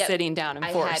 like, sitting down and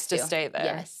forced to stay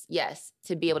there. Yes,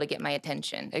 to be able to get my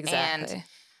attention. Exactly.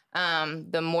 And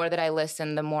the more that I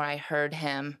listened, the more I heard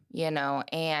him, you know,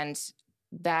 and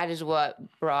that is what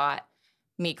brought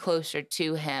me closer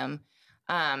to him.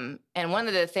 And one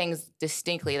of the things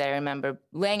distinctly that I remember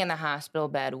laying in the hospital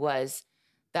bed was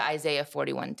the Isaiah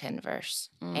 41:10 verse,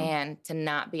 and to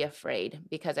not be afraid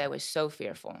because I was so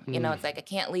fearful. You know, it's like I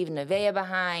can't leave Nevaeh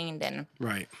behind, and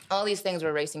all these things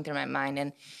were racing through my mind,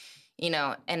 and you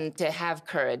know, and to have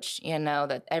courage, you know,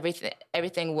 that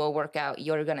everything will work out.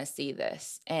 You're gonna see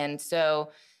this, and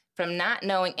so from not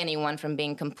knowing anyone, from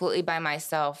being completely by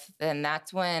myself, then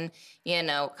that's when, you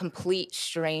know, complete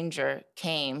stranger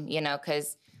came, you know,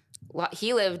 because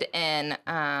he lived in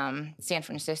San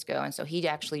Francisco, and so he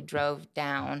actually drove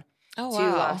down to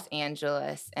Los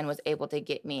Angeles and was able to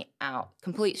get me out.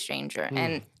 Complete stranger.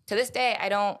 And to this day,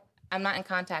 I'm not in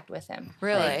contact with him.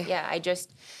 Really? Like,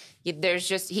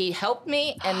 he helped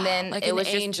me, and then like it an was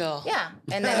angel.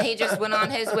 And then he just went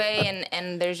on his way,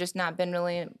 and there's just not been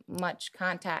really much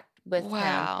contact with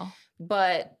him.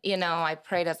 But, you know, I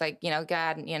prayed, I was like, you know,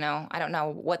 God, you know, I don't know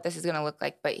what this is going to look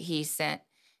like, but he sent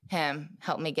him,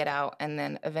 helped me get out, and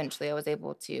then eventually I was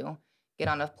able to get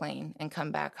on a plane and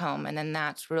come back home. And then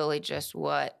that's really just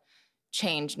what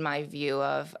changed my view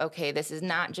of, okay, this is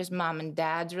not just mom and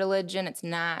dad's religion. It's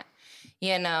not,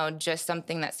 you know, just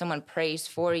something that someone prays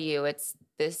for you.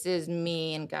 This is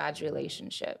me and God's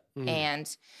relationship.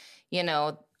 And, you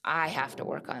know, I have to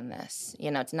work on this.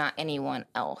 You know, it's not anyone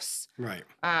else. Right.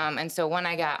 And so when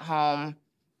I got home,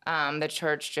 the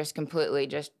church just completely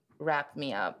just wrapped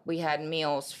me up. We had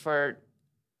meals for,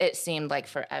 it seemed like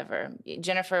forever.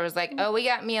 Jennifer was like, oh, we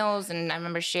got meals. And I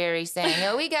remember Sherry saying,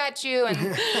 oh, we got you. And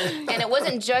and it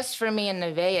wasn't just for me and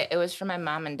Nevaeh. It was for my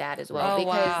mom and dad as well.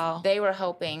 Because they were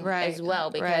helping as well.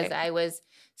 Because I was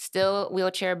still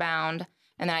wheelchair bound.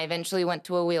 And then I eventually went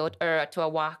to a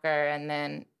walker. And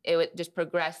then it would just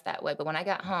progress that way. But when I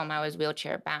got home, I was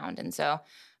wheelchair bound. And so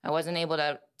I wasn't able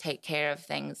to take care of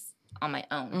things on my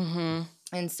own. Mm-hmm.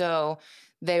 And so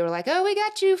they were like, oh, we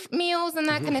got you meals and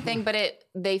that kind of thing. But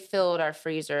they filled our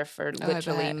freezer for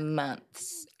literally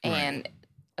months. Right. And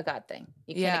a God thing.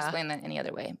 You can't explain that any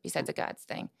other way besides a God's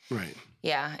thing. Right.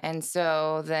 Yeah. And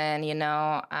so then, you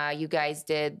you guys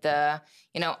did the,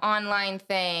 online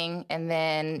thing. And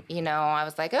then, I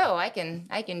was like, oh, I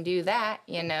can do that,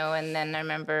 and then I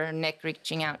remember Nick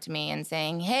reaching out to me and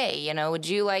saying, hey, would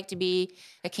you like to be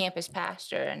a campus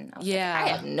pastor? And I was like, I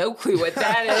have no clue what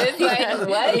that is. Like,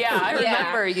 what? Yeah. I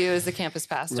remember you as a campus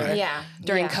pastor. Right. Yeah.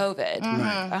 During COVID. Mm-hmm.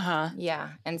 Right. Uh-huh. Yeah.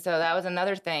 And so that was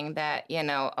another thing that,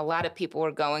 a lot of people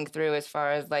were going through as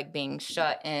far as like being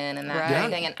shut in and that kind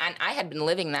of thing. And I had been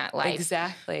living that life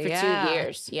exactly for 2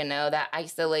 years, that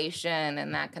isolation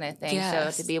and that kind of thing.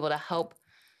 Yes. So to be able to help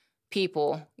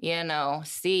people,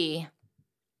 see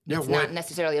it's what? not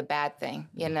necessarily a bad thing,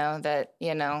 that,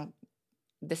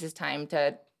 this is time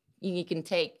you can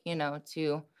take,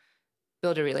 to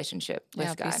build a relationship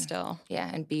with God. Be still. Yeah,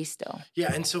 and be still.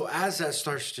 Yeah, and so as that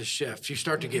starts to shift, you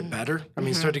start to get better. I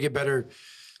mean, start to get better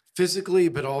physically,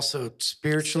 but also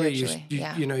spiritually.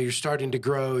 You're starting to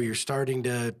grow. You're starting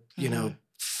to,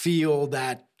 feel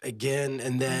that again,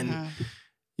 and then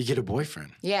you get a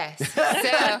boyfriend. Yes.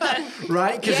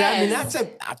 Right? Because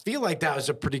I feel like that was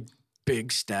a pretty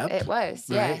big step. It was,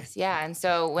 right? yes. Yeah. And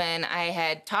so when I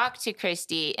had talked to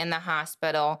Christy in the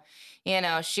hospital,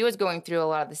 she was going through a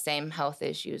lot of the same health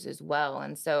issues as well.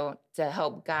 And so to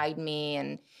help guide me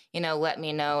and, let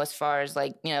me know as far as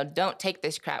like, don't take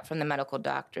this crap from the medical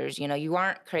doctors. You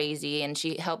aren't crazy. And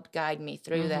she helped guide me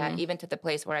through that, even to the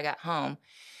place where I got home.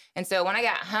 And so when I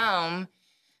got home,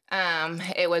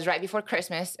 it was right before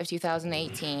Christmas of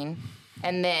 2018.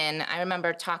 And then I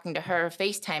remember talking to her,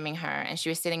 FaceTiming her, and she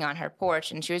was sitting on her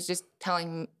porch, and she was just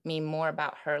telling me more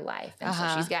about her life. And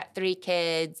so she's got 3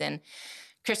 kids, and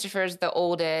Christopher's the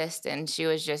oldest, and she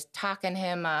was just talking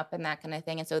him up and that kind of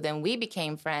thing. And so then we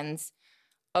became friends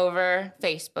over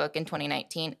Facebook in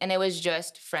 2019, and it was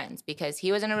just friends because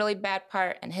he was in a really bad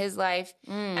part in his life,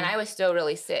 and I was still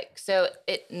really sick. So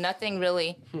nothing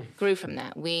really grew from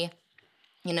that. We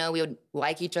would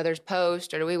like each other's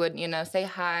posts, or we would, say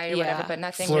hi or whatever, but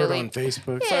nothing Flirt really. on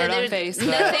Facebook. Yeah, Flirt on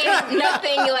Facebook.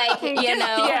 Nothing like,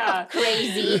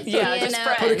 crazy. Yeah, just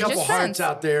friends. Put a couple Just hearts friends.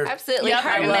 out there. Absolutely. Yep,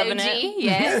 Heart I'm loving emoji. it.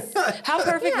 Yes. How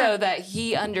perfect though that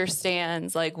he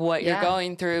understands like what you're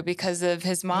going through because of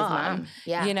his mom.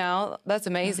 Yeah. That's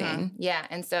amazing. Yeah.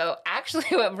 And so actually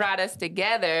what brought us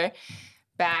together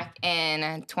back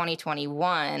in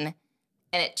 2021,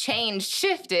 and it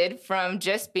shifted from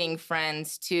just being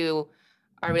friends to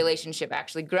our relationship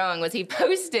actually growing, was he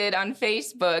posted on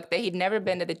Facebook that he'd never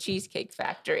been to the Cheesecake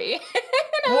Factory.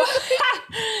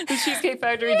 The Cheesecake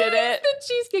Factory did it? The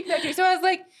Cheesecake Factory. So I was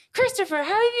like, Christopher, how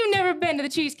have you never been to the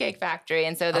Cheesecake Factory?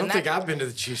 And so I then don't think I've been to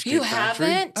the Cheesecake Factory.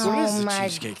 You haven't? What is the my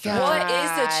Cheesecake Factory? God. What is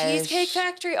the Cheesecake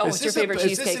Factory? Oh, what's your favorite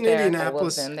Is this cheesecake in there?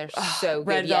 Indianapolis? They're so good.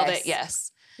 Red Velvet,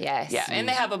 yes. Yes. Yeah, and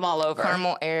they have them all over.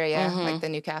 Carmel area, like the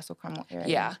Newcastle Carmel area.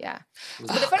 Yeah. Yeah.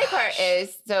 But the funny part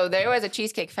is, so there was a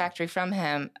Cheesecake Factory from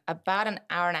him about an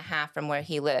hour and a half from where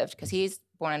he lived, because he's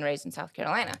born and raised in South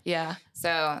Carolina. Yeah.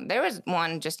 So there was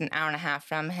one just an hour and a half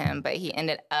from him, but he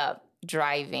ended up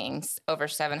driving over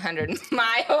 700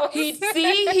 miles. He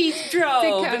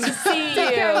drove to see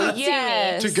you.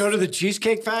 Yes. To go to the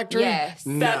Cheesecake Factory? Yes.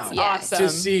 No. That's awesome. To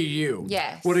see you.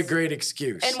 Yes. What a great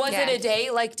excuse. And was Yeah. it a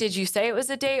date? Like, did you say it was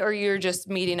a date, or you're just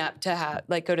meeting up to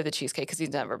go to the cheesecake because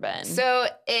he's never been? So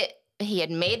he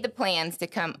had made the plans to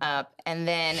come up, and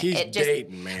then He's it just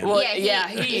dating, man. Well, he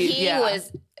yeah.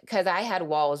 was, because I had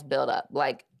walls built up,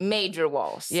 like major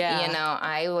walls. Yeah.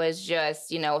 I was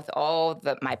just, with all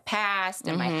my past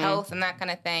and my health and that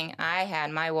kind of thing, I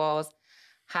had my walls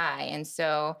high. And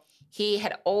so he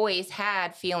had always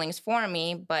had feelings for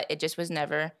me, but it just was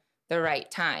never the right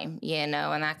time, and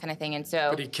that kind of thing. And so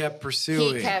But he kept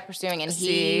pursuing. and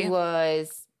See? he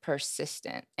was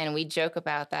persistent. And we joke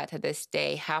about that to this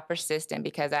day, how persistent,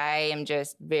 because I am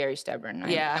just very stubborn.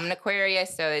 I'm an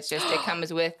Aquarius, so it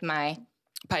comes with my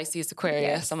Pisces, Aquarius.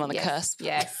 Yes, I'm on the yes, cusp.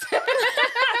 Yes.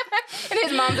 And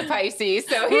his mom's a Pisces,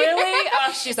 so Really?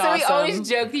 Oh, she's so awesome. we always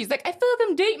joke. He's like, I feel like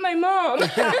I'm dating my mom.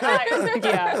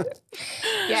 Yeah.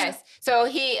 Yes. So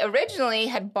he originally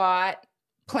had bought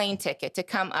plane ticket to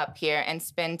come up here and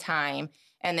spend time,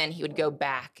 and then he would go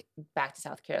back to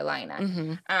South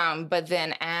Carolina. But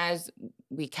then as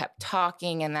we kept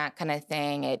talking and that kind of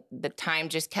thing, the time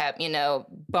just kept,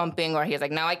 bumping, where he was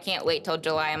like, no, I can't wait till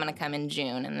July. I'm going to come in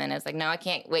June. And then it's like, no, I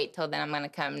can't wait till then. I'm going to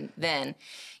come then,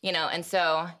 and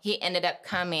so he ended up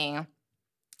coming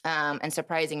and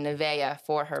surprising Nevaeh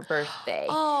for her birthday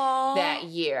Aww. that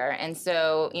year. And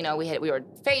so, you know, we were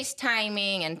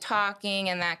FaceTiming and talking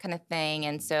and that kind of thing.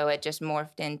 And so it just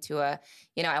morphed into a,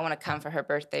 you know, I want to come for her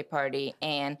birthday party.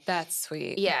 And that's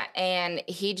sweet. Yeah. And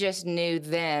he just knew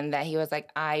then that he was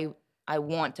like, I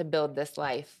want to build this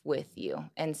life with you.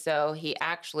 And so he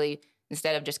actually,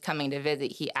 instead of just coming to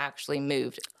visit, he actually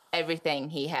moved everything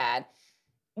he had.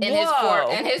 In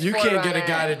his you can't get a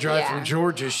guy to drive from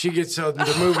Georgia. She gets to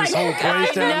move his whole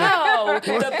place down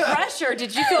there. The pressure.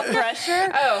 Did you feel pressure?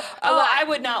 I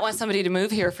would not want somebody to move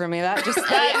here for me. That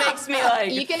makes me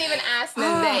like. You can even ask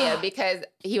Nevaeh because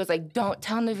he was like, "Don't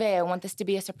tell Nevaeh. I want this to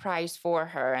be a surprise for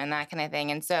her," and that kind of thing.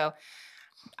 And so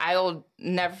I will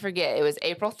never forget. It was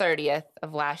April 30th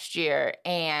of last year,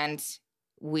 and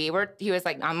he was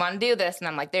like, "I'm gonna do this," and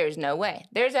I'm like, "There's no way.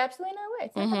 There's absolutely no way.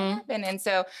 It's not gonna happen." And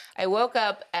so I woke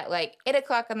up at like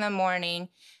 8:00 in the morning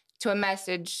to a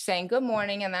message saying good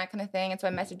morning and that kind of thing. And so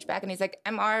I messaged back, and he's like,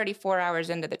 "I'm already 4 hours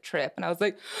into the trip," and I was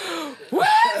like, "What?"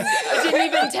 I didn't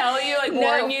even tell you, like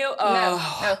warn you.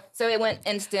 No. So it went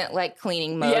instant like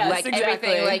cleaning mode, like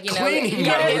everything, like cleaning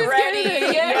get it ready.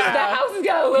 Yes, the house is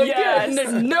gonna look good. And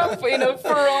there's no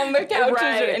fur on the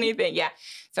couches or anything. Yeah.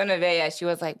 So Nevaeh, she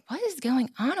was like, "What is going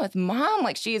on with mom?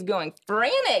 Like, she's going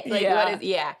frantic. Like, what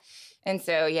is, And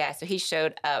so, so he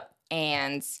showed up,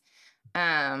 and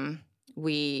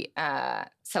we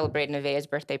celebrated Nevaeh's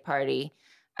birthday party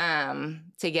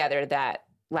together that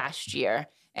last year.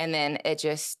 And then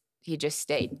he just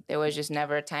stayed. There was just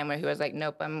never a time where he was like,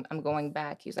 "Nope, I'm going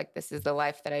back." He was like, "This is the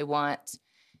life that I want."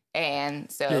 And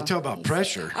so you talk about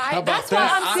pressure. How about that's that?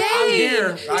 What I'm saying.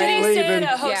 I'm here. Did he stay in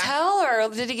a hotel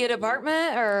or did he get an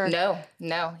apartment or?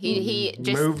 No. He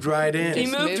just moved right in. He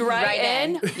moved right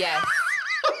in? Yes.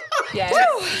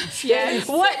 Yes.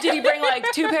 What did he bring? Like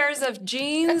 2 pairs of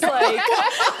jeans?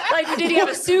 Like did he have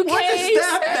a suitcase? What does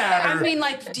that matter? I mean,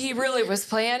 like he really was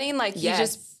planning. Like he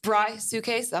just brought his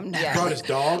suitcase. Brought his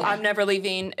dog. I'm never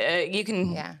leaving. You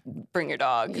can bring your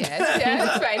dog. It's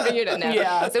fine. Bring your dog. No.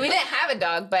 Yeah. So we didn't have a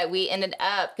dog, but we ended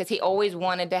up because he always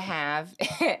wanted to have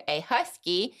a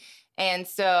husky. And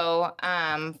so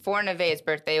for Nevaeh's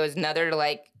birthday, it was another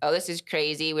like, oh, this is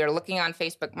crazy. We were looking on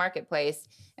Facebook Marketplace,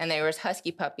 and there was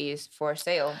husky puppies for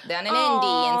sale down in Indy.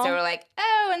 And so we're like,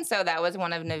 oh, and so that was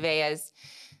one of Nevaeh's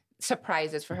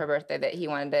surprises for her birthday, that he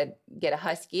wanted to get a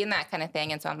husky and that kind of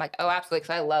thing. And so I'm like, oh, absolutely,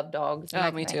 because I love dogs.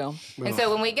 Oh, me too. And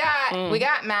so when we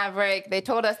got Maverick, they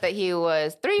told us that he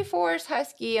was 3/4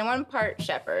 husky and 1 part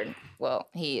shepherd. Well,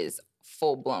 he is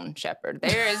full-blown shepherd.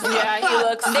 There is he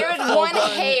looks there's one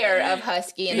hair of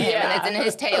husky in him, and it's in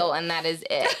his tail, and that is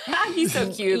it. He's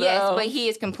so cute, though. Yes, but he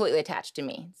is completely attached to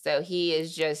me. So he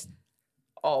is just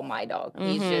all my dog.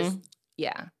 He's just,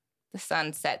 the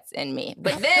sun sets in me.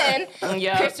 But then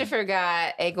Christopher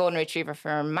got a golden retriever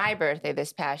for my birthday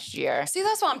this past year. See,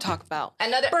 that's what I'm talking about.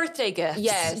 Another birthday gift.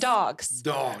 Yes. Dogs.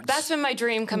 That's been my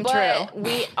dream come true. true.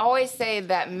 We always say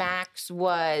that Max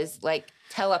was like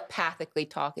telepathically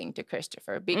talking to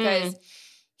Christopher because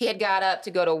he had got up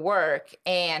to go to work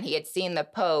and he had seen the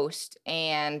post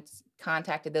and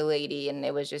contacted the lady, and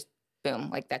it was just boom,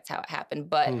 like that's how it happened.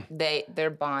 But their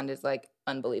bond is like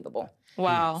unbelievable.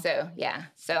 Wow. So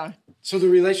So the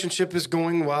relationship is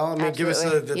going well. I mean,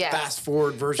 absolutely. give us the fast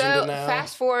forward version to now.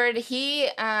 Fast forward, he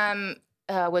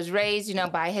was raised,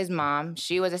 by his mom.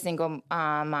 She was a single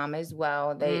mom as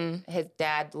well. His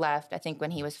dad left, I think,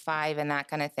 when he was 5 and that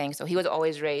kind of thing. So he was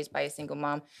always raised by a single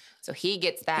mom. So he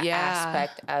gets that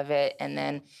aspect of it. And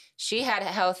then she had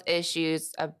health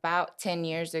issues about 10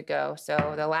 years ago.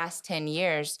 So the last 10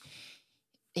 years,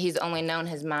 he's only known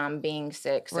his mom being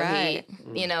sick. So he,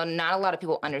 not a lot of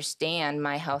people understand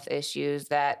my health issues,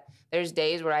 that there's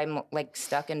days where I'm like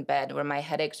stuck in bed where my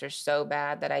headaches are so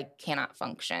bad that I cannot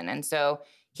function. And so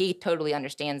he totally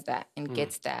understands that and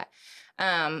gets that.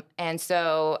 And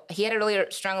so he had a really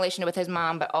strong relationship with his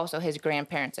mom, but also his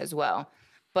grandparents as well.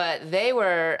 But they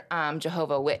were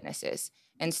Jehovah's Witnesses.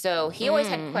 And so he always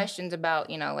had questions about,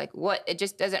 like what, it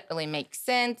just doesn't really make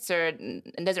sense, or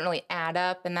it doesn't really add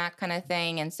up and that kind of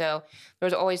thing. And so there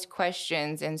was always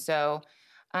questions. And so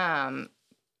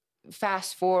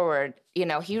fast forward,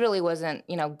 he really wasn't,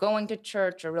 going to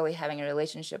church or really having a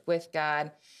relationship with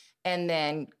God. And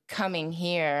then coming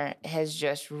here has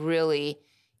just really,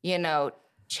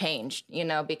 changed,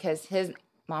 because his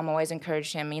mom always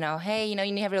encouraged him, hey, you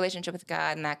need to have a relationship with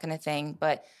God and that kind of thing.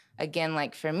 But again,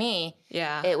 like for me,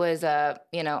 it was,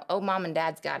 oh, mom and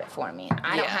dad's got it for me.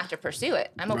 I don't have to pursue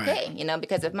it. I'm okay,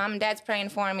 because if mom and dad's praying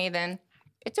for me, then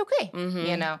it's okay,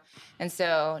 And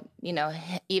so,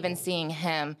 even seeing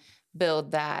him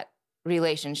build that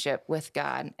relationship with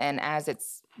God, and as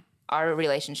it's our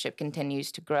relationship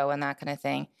continues to grow and that kind of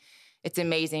thing. It's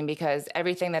amazing because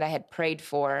everything that I had prayed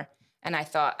for and I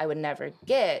thought I would never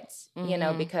get, you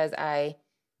know, because I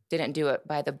didn't do it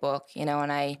by the book, you know,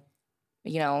 and I,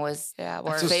 you know, was a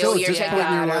so failure still, to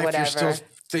God or whatever. You're still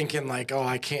thinking like, oh,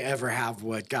 I can't ever have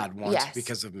what God wants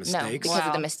because of mistakes. No, because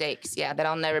of the mistakes. Yeah, that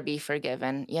I'll never be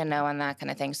forgiven, you know, and that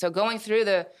kind of thing. So going through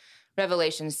the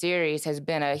Revelation series has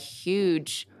been a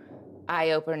huge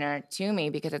eye-opener to me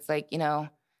because it's like, you know,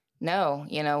 no,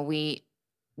 you know, we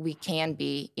can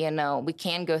be, you know, we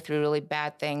can go through really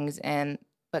bad things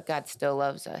but God still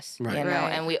loves us, you know,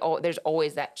 and there's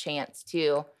always that chance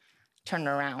to turn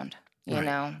around, you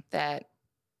know, that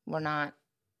we're not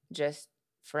just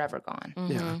forever gone.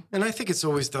 Yeah. And I think it's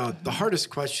always the hardest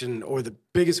question or the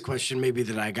biggest question maybe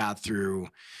that I got through,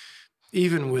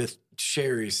 even with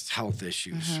Sherry's health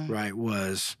issues, right,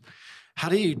 was how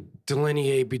do you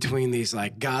delineate between these,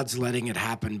 like God's letting it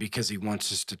happen because he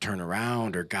wants us to turn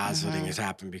around, or God's letting it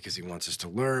happen because he wants us to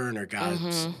learn, or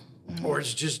God's, or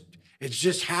it's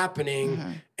just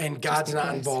happening and God's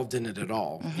not involved in it at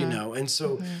all, you know? And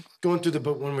so going through the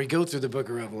book, when we go through the book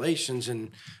of Revelations, and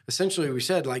essentially we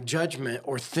said like judgment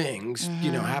or things,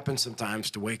 you know, happen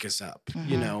sometimes to wake us up,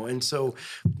 you know? And so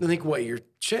I think what you're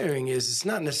sharing is it's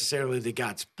not necessarily that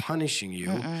God's punishing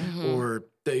you or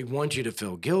they want you to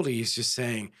feel guilty. He's just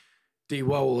saying, Dee,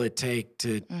 what will it take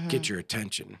to get your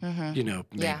attention, you know,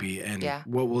 maybe, and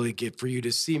what will it get for you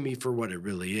to see me for what it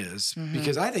really is?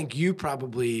 Because I think you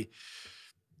probably,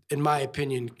 in my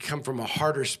opinion, come from a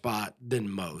harder spot than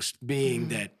most, being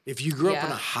that if you grew up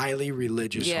in a highly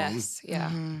religious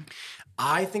home,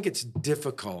 I think it's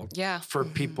difficult for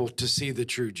people to see the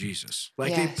true Jesus.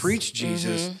 Like they preach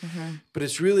Jesus, but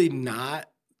it's really not.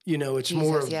 You know, it's Jesus,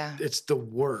 more of, it's the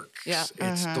work,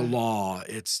 it's the law,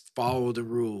 it's follow the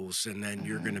rules, and then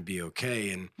you're going to be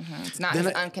okay. And it's not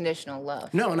just unconditional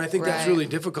love. No, and I think that's really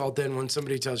difficult then when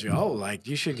somebody tells you, oh, like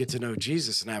you should get to know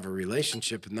Jesus and have a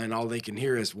relationship, and then all they can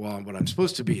hear is, well, what I'm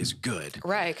supposed to be is good.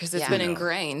 Right, because it's been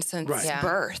ingrained since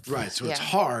birth. Right, so it's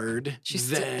hard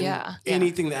then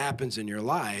anything that happens in your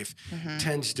life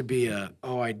tends to be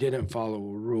I didn't follow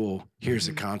a rule, here's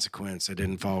a consequence. I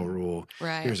didn't follow a rule,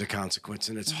 here's a consequence.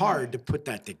 And it's hard to put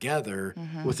that together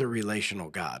with a relational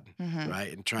God,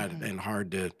 right? And and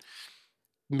hard to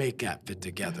make that fit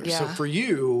together. So for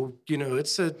you, you know,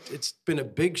 it's been a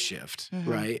big shift,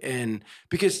 right? And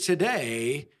because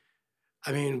today,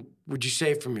 I mean, would you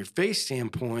say from your faith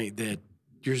standpoint that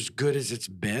you're as good as it's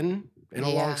been in a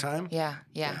long time? Yeah,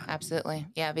 absolutely.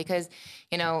 Yeah, because,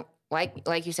 you know,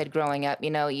 like you said, growing up,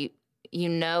 you know, you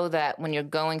know that when you're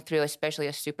going through, especially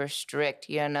a super strict,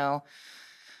 you know,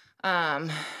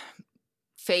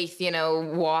 faith, you know,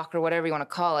 walk or whatever you want to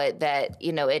call it, that,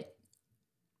 you know,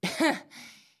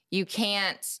 you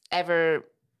can't ever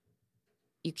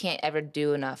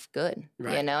do enough good,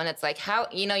 you know? And it's like, how,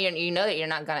 you know that you're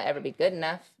not going to ever be good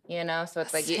enough, you know? So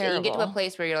it's like, you get to a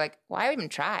place where you're like, why even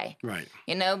try? Right.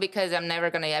 You know, because I'm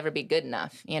never going to ever be good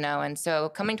enough, you know? And so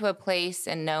coming to a place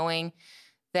and knowing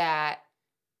that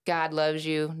God loves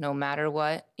you no matter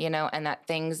what, you know, and that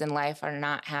things in life are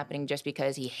not happening just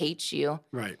because he hates you.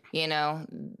 Right. You know,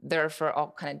 they're for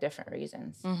all kind of different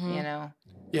reasons, you know?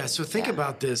 Yeah. So think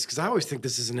about this, because I always think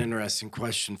this is an interesting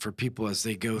question for people as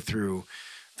they go through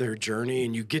their journey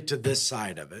and you get to this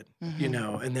side of it, you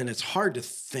know, and then it's hard to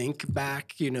think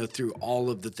back, you know, through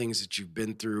all of the things that you've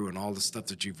been through and all the stuff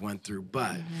that you've went through.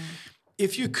 But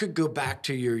if you could go back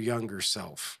to your younger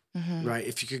self, right?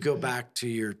 If you could go back to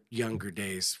your younger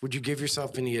days, would you give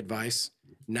yourself any advice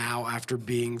now after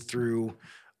being through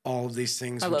all of these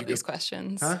things? I love these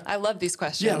questions. Huh? I love these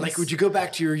questions. Yeah, like would you go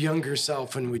back to your younger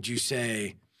self and would you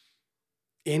say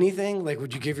anything? Like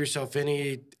would you give yourself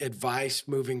any advice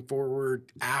moving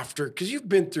forward after? Because you've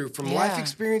been through, from life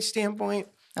experience standpoint,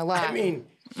 a lot. I mean,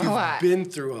 you've been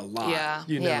through a lot,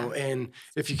 you know, and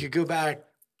if you could go back,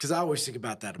 because I always think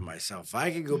about that in myself. If I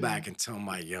could go back and tell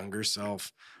my younger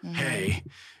self, hey,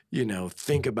 you know,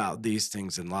 think about these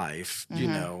things in life, you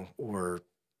know, or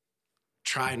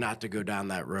try not to go down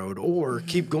that road or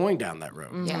keep going down that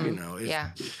road, you know.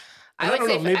 I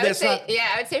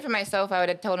would say for myself, I would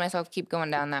have told myself, keep going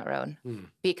down that road.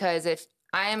 Because if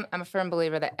I'm a firm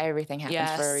believer that everything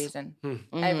happens for a reason.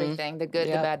 Everything, the good,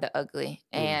 the bad, the ugly.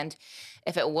 And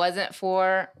if it wasn't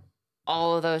for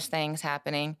all of those things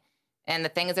happening, and the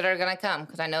things that are going to come,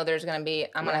 because I know there's going to be,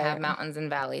 I'm going to have mountains and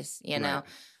valleys, you know.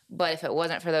 But if it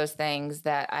wasn't for those things,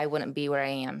 that I wouldn't be where I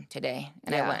am today.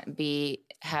 And I wouldn't be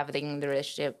having the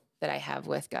relationship that I have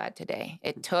with God today.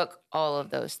 It took all of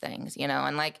those things, you know.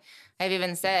 And like I've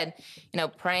even said, you know,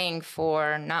 praying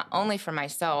for, not only for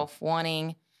myself,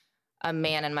 wanting a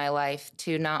man in my life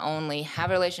to not only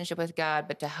have a relationship with God,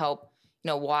 but to help,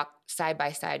 walk side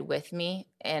by side with me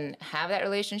and have that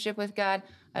relationship with God.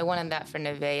 I wanted that for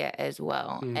Nevaeh as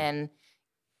well. And,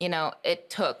 it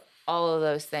took all of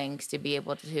those things to be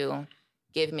able to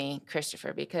give me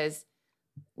Christopher, because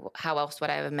how else would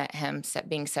I have met him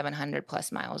being 700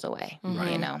 plus miles away,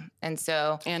 And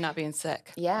so... And not being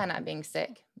sick. Yeah, not being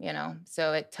sick,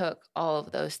 So it took all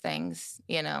of those things,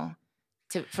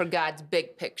 for God's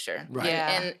big picture. Right.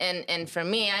 Yeah. And for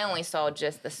me, I only saw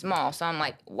just the small. So I'm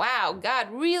like, wow,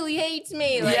 God really hates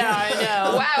me. Like, yeah, I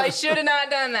know. Wow, I should have not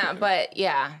done that. But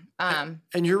yeah.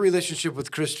 And your relationship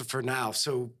with Christopher now,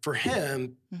 so for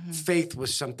him, faith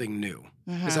was something new.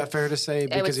 Is that fair to say?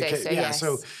 Because I would say so, yes.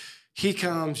 So he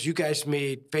comes, you guys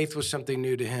meet, faith was something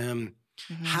new to him.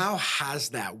 How has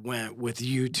that went with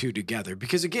you two together?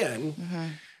 Because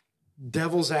again,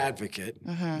 devil's advocate,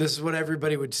 this is what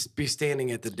everybody would be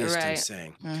standing at the distance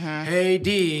saying. Hey,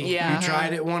 Dee, you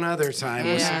tried it one other time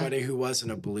with somebody who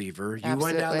wasn't a believer. You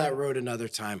went down that road another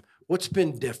time. What's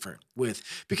been different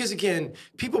because again,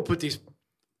 people put these,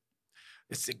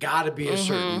 it's got to be a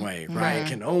certain way, right? It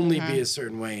can only be a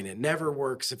certain way, and it never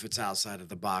works if it's outside of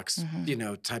the box,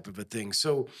 type of a thing.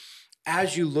 So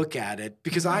as you look at it,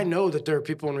 because I know that there are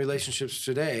people in relationships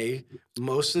today,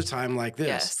 most of the time like this.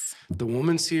 Yes. The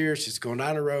woman's here, she's going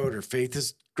down the road, her faith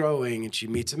is growing, and she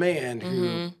meets a man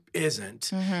who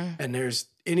isn't. And there's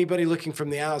anybody looking from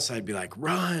the outside be like,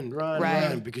 run,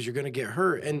 because you're going to get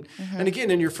hurt. And again,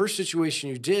 in your first situation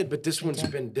you did, but this one's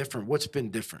been different. What's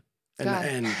been different? God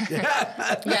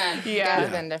has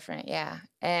been different. Yeah.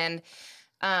 And,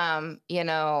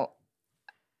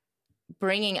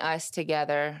 bringing us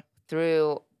together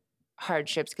through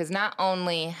hardships, because not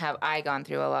only have I gone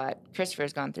through a lot,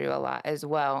 Christopher's gone through a lot as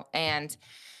well. And,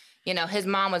 his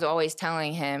mom was always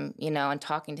telling him, and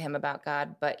talking to him about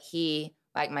God, but he,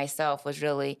 like myself, was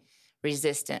really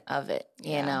resistant of it,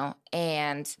 you know.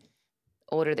 And the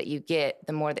older that you get,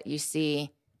 the more that you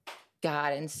see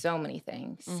God in so many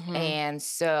things. And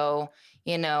so,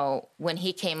 when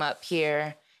he came up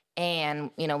here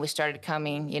and, we started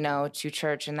coming, to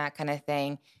church and that kind of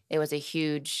thing, it was a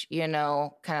huge, kind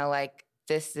of like,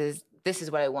 this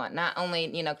is what I want. Not only,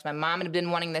 because my mom had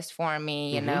been wanting this for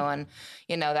me, and,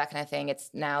 that kind of thing. It's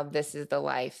now, this is the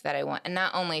life that I want. And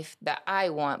not only that I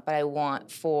want, but I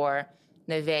want for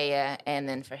Nevaeh and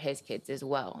then for his kids as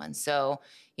well. And so,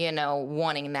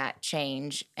 wanting that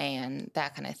change and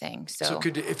that kind of thing. So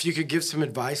if you could give some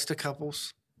advice to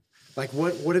couples, like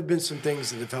what have been some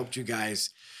things that have helped you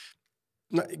guys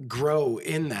grow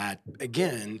in that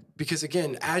again? Because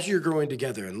again, as you're growing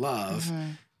together in love,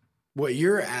 what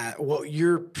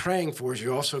you're praying for is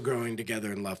you're also growing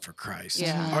together in love for Christ.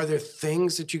 Yeah. Are there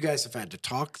things that you guys have had to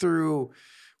talk through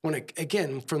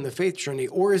again, from the faith journey,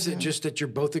 or is it just that you're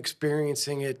both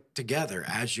experiencing it together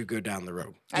as you go down the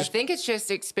road? I think it's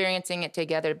just experiencing it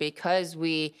together because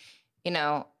we,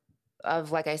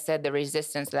 of, like I said, the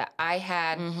resistance that I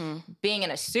had being in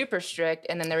a super strict,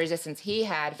 and then the resistance he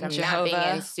had from not being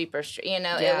in super strict.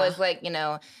 It was like,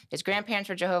 his grandparents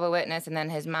were Jehovah's Witness, and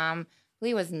then his mom, I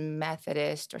believe, was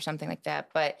Methodist or something like that.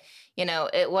 But,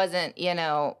 it wasn't,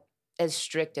 as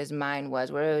strict as mine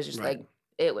was, where it was just like,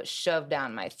 it was shoved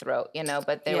down my throat,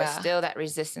 but there was still that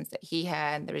resistance that he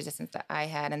had, the resistance that I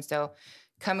had. And so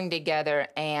coming together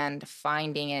and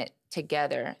finding it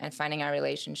together and finding our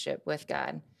relationship with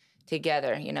God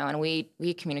together, and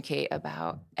we communicate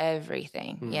about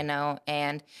everything, and, all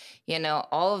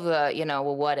of the,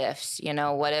 what ifs,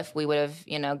 what if we would have,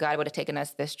 God would have taken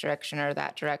us this direction or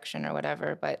that direction or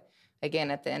whatever. But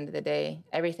again, at the end of the day,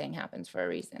 everything happens for a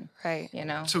reason. Right.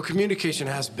 So communication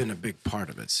has been a big part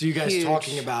of it. So you guys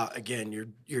talking about, again,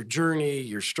 your journey,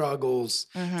 your struggles,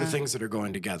 the things that are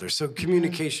going together. So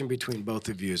communication between both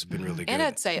of you has been really good. And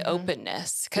I'd say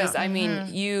openness, because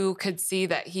you could see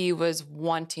that he was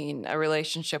wanting a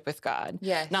relationship with God.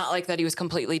 Yes. Not like that he was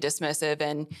completely dismissive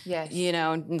and,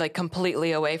 like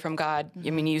completely away from God.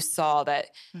 I mean, you saw that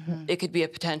it could be a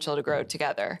potential to grow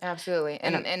together. Absolutely.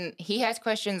 And he has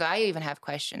questions. I even have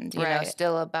questions, you know,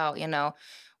 still about,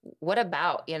 what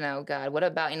about, God, what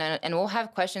about, and we'll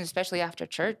have questions, especially after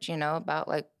church, about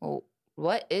like, well,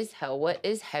 what is hell? What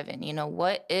is heaven?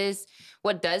 What does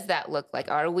that look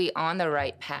like? Are we on the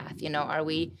right path? Are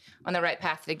we on the right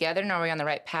path together? And are we on the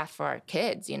right path for our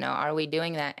kids? Are we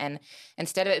doing that? And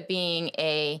instead of it being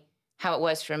how it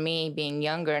was for me being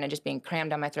younger and it just being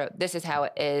crammed down my throat, this is how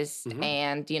it is.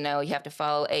 And, you have to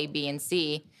follow A, B, and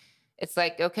C. It's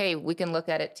like, okay, we can look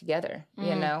at it together,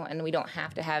 and we don't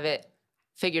have to have it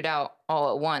figured out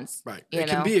all at once. Right. It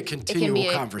can be a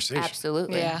continual conversation.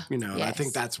 Absolutely. Yeah. You know, and I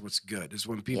think that's what's good is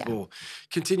when people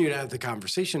continue to have the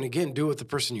conversation. Again, do it with the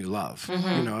person you love.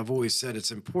 You know, I've always said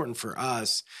it's important for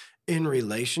us in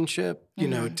relationship, you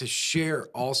know, to share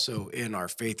also in our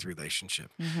faith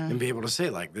relationship and be able to say,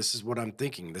 like, this is what I'm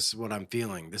thinking. This is what I'm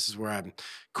feeling. This is where I'm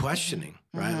questioning,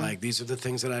 right? Like, these are the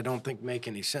things that I don't think make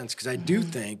any sense because I do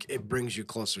think it brings you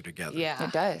closer together. Yeah.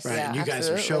 It does. Right. Yeah, And you guys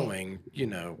are showing, you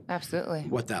know, absolutely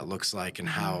what that looks like and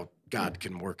how God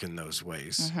can work in those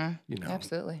ways, you know.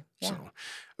 Absolutely. Yeah. So,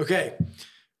 okay.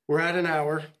 We're at an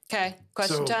hour. Okay.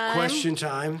 Question So, time. question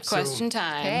time. Question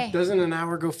time. Okay. Doesn't an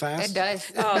hour go fast? It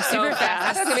does. Oh, so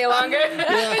fast. That's gonna be longer.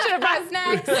 We should have brought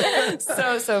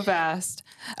snacks. So fast.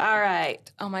 All right.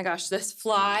 Oh my gosh, this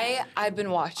fly, I've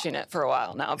been watching it for a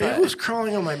while now. But It was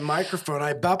crawling on my microphone.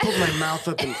 I about put my mouth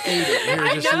up and ate it here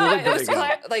I just a know, little it bit was ago.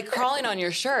 like crawling on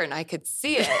your shirt and I could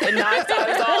see it. And I thought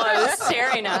it was all I was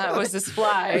staring at was this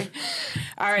fly.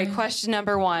 All right, question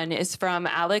number 1 is from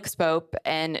Alex Pope,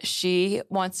 and she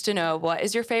wants to know, what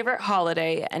is your favorite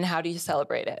holiday and how do you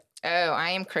celebrate it? Oh,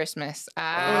 I am Christmas.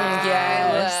 I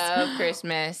yes. love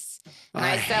Christmas. And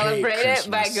I I hate celebrate it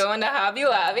by Christmas. going to Hobby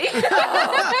Lobby.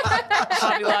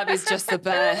 Hobby Lobby's just the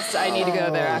best. I need to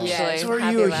go there, actually. Yes. So are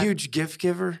Hobby you a Lobby. huge gift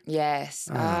giver? Yes,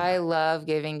 I love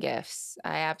giving gifts.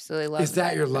 I absolutely love Is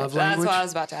that your love That's language? what I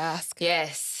was about to ask.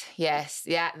 Yes,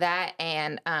 yeah, that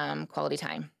and quality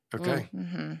time. Okay.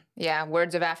 Yeah,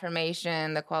 words of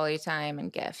affirmation, the quality time,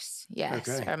 and gifts. Yes,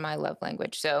 Okay. are my love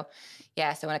language. So,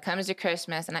 yeah. So when it comes to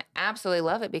Christmas, and I absolutely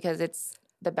love it because it's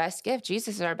the best gift.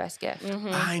 Jesus is our best gift.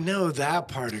 I know that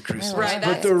part of Christmas, Right, but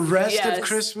that's- the rest yes. of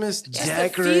Christmas, Just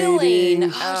decorating. the feeling.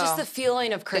 Just the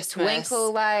feeling of The Christmas.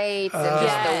 twinkle lights and just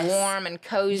Yes. the warm and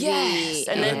cozy. Yes.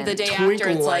 And then the day after, Twinkle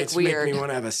it's like lights weird. make me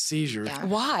want to have a seizure. Yeah.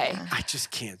 Why? I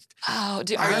just can't. Oh,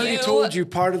 I are already you? told you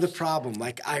part of the problem.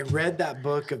 Like, I read that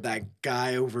book of that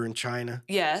guy over in China.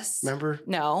 Yes. Remember?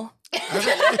 No.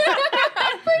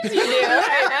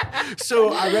 So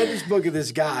I read this book of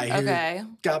this guy who Okay.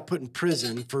 got put in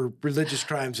prison for religious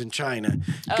crimes in China.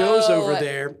 Goes over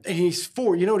there and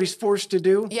you know what he's forced to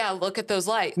do? Yeah, look at those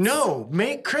lights. No,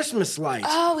 make Christmas lights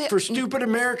Oh, for stupid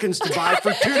Americans to buy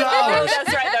for $2. Oh, that's right.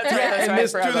 That's right. That's And right. I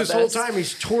this, forgot through about this whole time,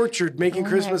 he's tortured making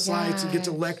Christmas lights and gets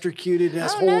electrocuted and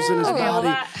has holes in his Okay, well, body.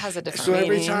 that has a different So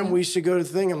every meaning. time we used to go to the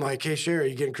thing, I'm like, hey, Sherry,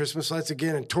 you getting Christmas lights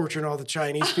again and torturing all the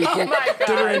Chinese people Oh my that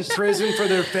are in gosh. prison for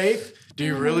their faith? Do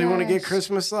you really want to get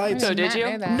Christmas lights? So did Not you?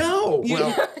 know that. No. You,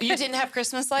 Well, you didn't have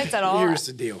Christmas lights at all? here's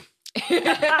the deal.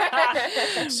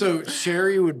 So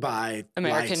Sherry would buy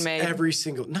American lights made. every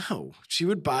single. No, she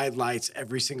would buy lights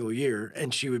every single year,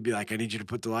 and she would be like, "I need you to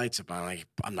put the lights up." I'm like,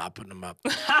 "I'm not putting them up."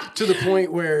 To the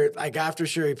point where, like, after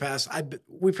Sherry passed,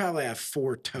 we probably have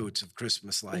 4 totes of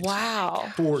Christmas lights.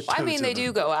 Wow. 4 I mean, totes they of do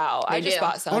them. go out. I just do.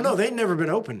 bought some. Oh no, they'd never been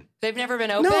open. They've never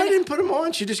been open? No, I didn't put them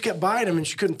on. She just kept buying them, and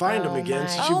she couldn't find them again,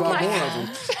 so she Oh bought my more God. of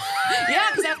them. Yeah,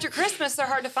 because after Christmas, they're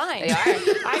hard to find. They are.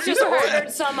 I just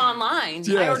ordered some online.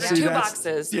 I ordered see, 2 that's-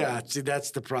 boxes. Yeah, see,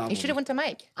 that's the problem. You should have went to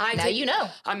Mike. I now did- you know.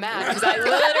 I'm mad because I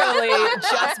literally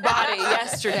just bought it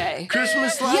yesterday.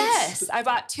 Christmas lights. Yes, I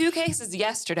bought 2 cases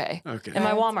yesterday Okay. in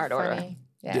my That's Walmart order. funny.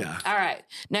 Yeah. All right,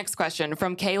 next question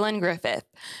from Kaylin Griffith.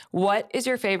 What is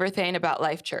your favorite thing about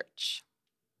Life Church?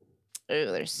 Ooh,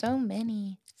 there's so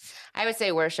many. I would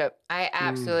say worship. I Hmm.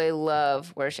 absolutely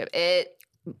love worship.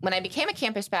 When I became a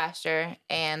campus pastor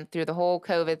and through the whole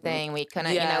COVID thing, we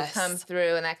couldn't, Yes. come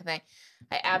through and that kind of thing.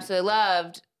 I absolutely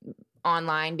loved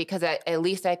online because at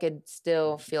least I could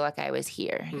still feel like I was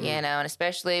here, and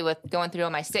especially with going through all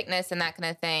my sickness and that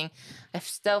kind of thing, I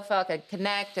still felt like I'd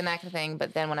connect and that kind of thing.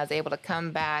 But then when I was able to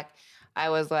come back, I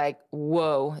was like,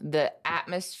 whoa, the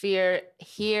atmosphere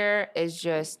here is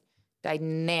just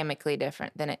dynamically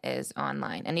different than it is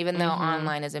online. And even though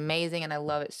online is amazing and I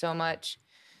love it so much,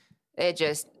 it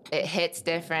hits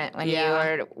different when you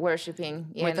are worshiping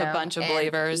With a bunch of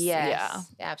believers.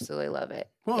 Yes, absolutely love it.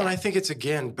 Well, and I think it's,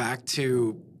 again, back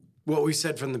to what we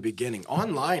said from the beginning.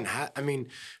 Online,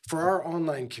 for our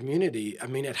online community,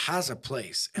 it has a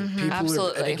place. And people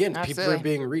Absolutely. people are Absolutely.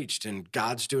 being reached, and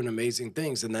God's doing amazing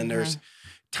things. And then there's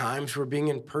times where being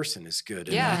in person is good.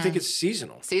 And Yeah. I think it's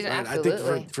seasonal. Right? I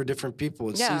Absolutely. think for different people,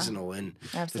 it's Yeah. seasonal. And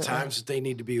the Absolutely. times that they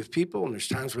need to be with people, and there's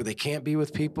times where they can't be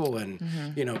with people, and,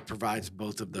 provides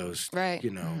both of those, Right.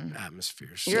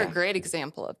 atmospheres. You're So- a great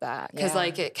example of that because, Yeah.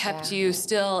 it kept Yeah. you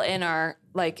still in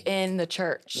in the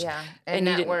church. Yeah, And and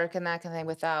you didn't- network and that kind of thing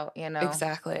without,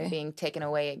 Exactly. being taken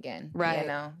away again. Right.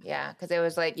 Yeah, because it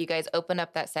was like you guys opened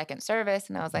up that second service,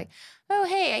 and I was like, oh,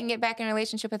 hey, I can get back in a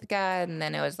relationship with God. And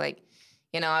then it was like,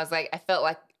 I felt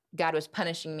like God was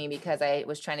punishing me because I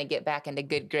was trying to get back into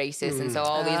good graces. And so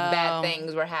all these bad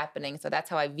things were happening. So that's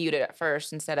how I viewed it at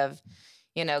first, instead of,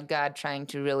 God trying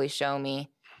to really show me,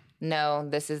 no,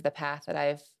 this is the path that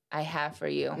I have for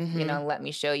you. Let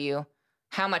me show you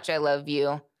how much I love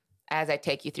you as I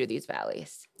take you through these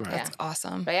valleys. Right. That's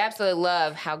awesome. But I absolutely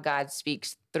love how God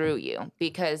speaks through you,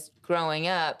 because growing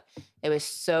up, it was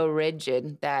so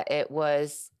rigid that it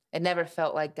never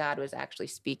felt like God was actually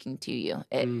speaking to you.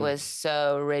 It was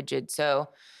so rigid. So,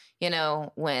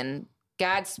 when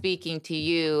God's speaking to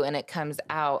you and it comes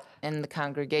out in the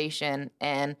congregation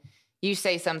and you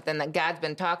say something that God's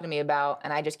been talking to me about,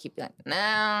 and I just keep like, no,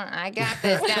 I got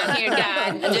this down here,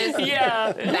 God. Just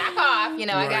back off.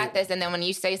 I got this. And then when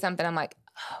you say something, I'm like,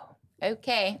 oh,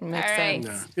 okay. Makes all right.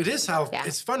 sense. Yeah. It is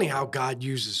it's funny how God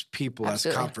uses people as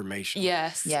confirmation.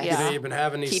 Yes. You've been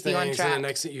having these Keep you on things, and track. the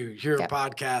next thing you hear a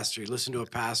podcast, or you listen to a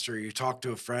pastor, or you talk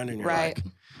to a friend, and you're Right. like,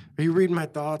 are you reading my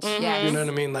thoughts? Yes. You know what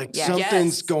I mean? Like Yes.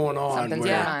 something's going on. Something's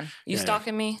going on. You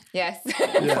stalking me? Yes.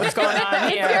 What's going on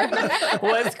here?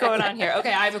 What's going on here?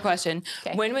 Okay, I have a question.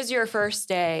 Okay. When was your first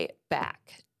day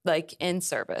back, like in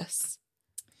service?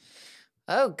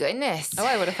 Oh, goodness. Oh,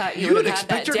 I would have thought You you would would have had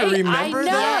expect that her to day. remember I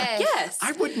know. that? Yes.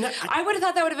 I would not. I would have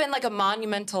thought that would have been like a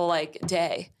monumental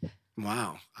day.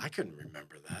 Wow. I couldn't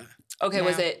remember that. Okay,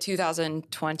 was No. it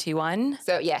 2021?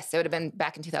 So, yes, it would have been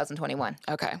back in 2021.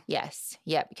 Okay. Yes.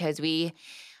 Yeah, because we,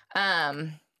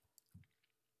 I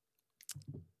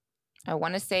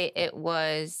want to say it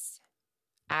was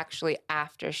actually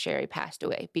after Sherry passed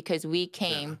away, because we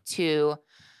came to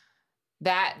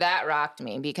that rocked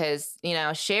me, because,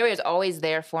 Sherry was always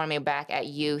there for me back at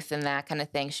youth and that kind of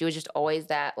thing. She was just always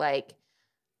that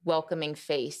welcoming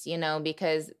face,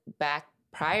 because back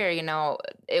prior,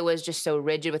 it was just so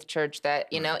rigid with church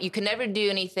that, you could never do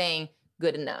anything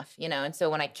good enough, and so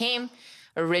when I came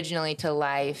originally to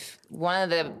Life, one of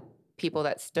the people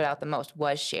that stood out the most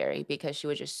was Sherry, because she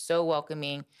was just so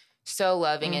welcoming, so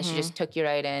loving, and she just took you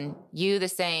right in. You the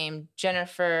same,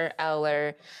 Jennifer,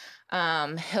 Eller,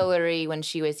 Hillary when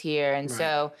she was here. And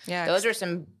so those are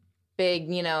some big,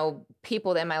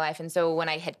 people in my life. And so when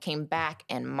I had came back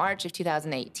in March of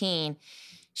 2018,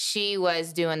 she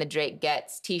was doing the Drake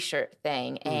Gets t-shirt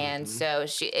thing. And so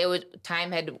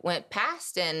time had went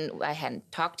past, and I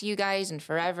hadn't talked to you guys in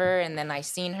forever. And then I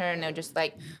seen her, and it just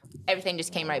everything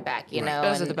just came right back, you know.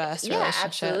 Those are the best relationships.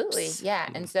 Absolutely. Yeah.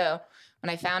 And so when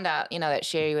I found out, that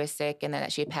Sherry was sick and then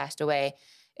that she had passed away,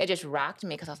 it just rocked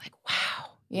me, because I was like,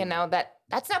 wow,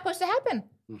 that's not supposed to happen.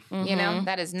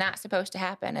 That is not supposed to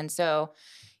happen. And so,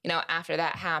 after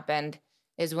that happened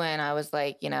is when I was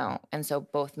like, and so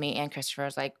both me and Christopher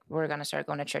was like, we're going to start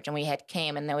going to church. And we had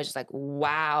came, and it was just like,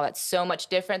 wow, that's so much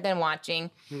different than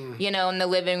watching, in the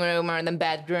living room or in the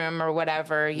bedroom or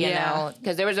whatever, you know,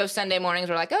 because there was those Sunday mornings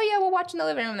where like, oh yeah, we'll watch in the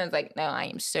living room. And it's like, no, I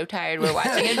am so tired. We're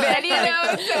watching in bed, So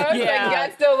it's like,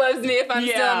 God still loves me if I'm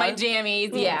still in my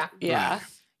jammies.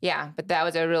 Yeah. But that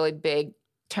was a really big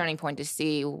turning point to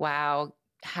see, wow,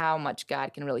 how much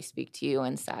God can really speak to you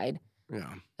inside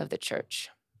of the church.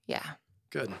 Yeah.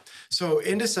 Good. So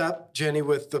end us up, Jenny,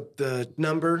 with the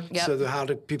number. Yep. So how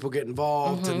do people get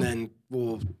involved? And then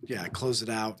we'll, close it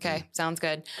out. Okay, sounds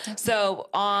good. So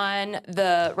on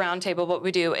the roundtable, what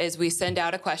we do is we send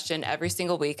out a question every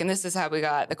single week. And this is how we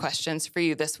got the questions for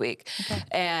you this week. Okay.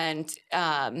 And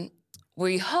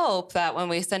we hope that when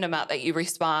we send them out that you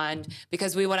respond,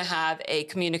 because we want to have a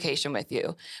communication with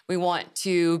you. We want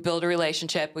to build a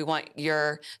relationship. We want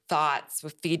your thoughts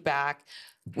with feedback.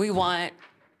 We want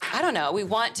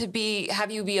to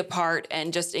have you be a part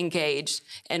and just engaged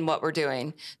in what we're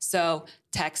doing. So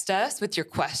text us with your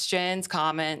questions,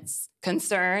 comments,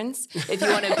 concerns. If you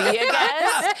want to be a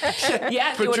guest,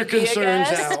 if you want to be a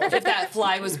guest. Out. If that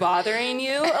fly was bothering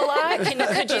you a lot,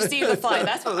 could you see the fly?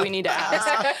 That's what we need to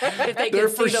ask. If they They're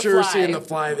can for see the sure fly. seeing the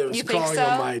fly that was You think crawling so?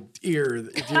 on my ear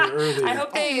earlier. I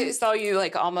hope they saw you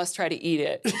almost try to eat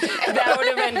it. That would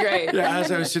have been great. Yeah,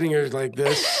 as I was sitting here like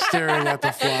this, staring at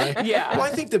the fly. Yeah. Well, I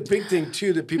think the big thing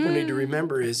too that people need to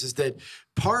remember is that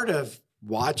part of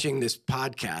watching this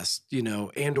podcast,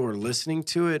 and or listening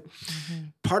to it,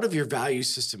 part of your value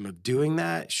system of doing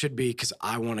that should be because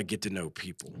I want to get to know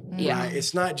people. Yeah. Right?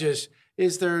 It's not just,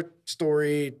 is their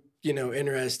story,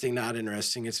 interesting, not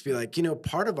interesting. It's be like,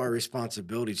 part of our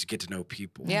responsibility is to get to know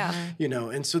people. Yeah.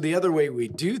 And so the other way we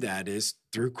do that is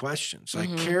through questions.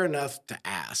 Like care enough to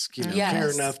ask, care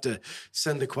enough to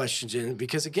send the questions in,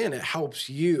 because again, it helps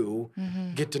you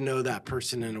get to know that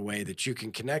person in a way that you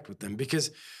can connect with them.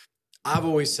 Because I've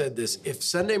always said this, if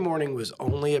Sunday morning was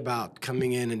only about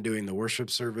coming in and doing the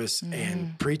worship service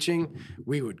and preaching,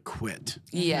 we would quit.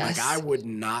 Yes. Like I would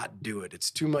not do it. It's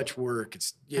too much work.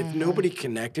 It's if nobody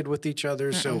connected with each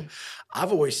other. So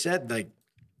I've always said, like,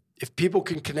 if people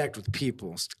can connect with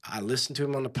people, I listen to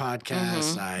them on the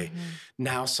podcast. I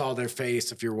now saw their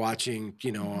face if you're watching,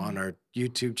 you know, on our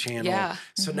YouTube channel. Yeah.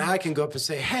 So now I can go up and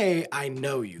say, hey, I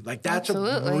know you. Like that's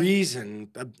a reason,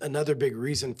 another big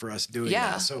reason for us doing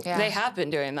that. So they have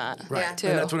been doing that. Right. Too.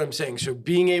 And that's what I'm saying. So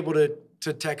being able to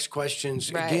text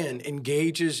questions again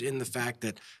engages in the fact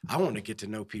that I want to get to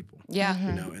know people. Yeah.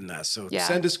 You know, in that. So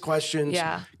send us questions,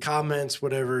 comments,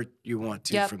 whatever you want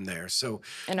to from there. So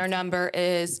and our number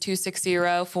is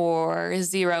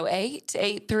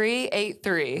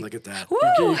 260-408-8383. Look at that. Woo!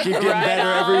 You keep getting better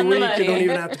every week. You don't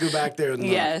even have to go back there and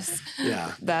look. Yes.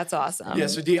 Yeah. That's awesome. Yeah.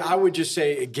 So Dee, I would just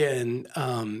say again,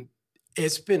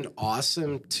 it's been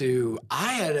awesome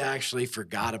I had actually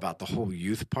forgot about the whole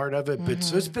youth part of it, but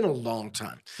so it's been a long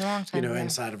time, you know,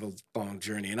 inside of a long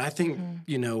journey. And I think,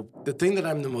 you know, the thing that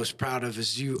I'm the most proud of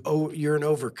is you're an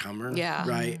overcomer,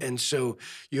 right? And so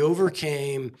you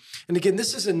overcame, and again,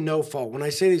 this is a no fault. When I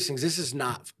say these things, this is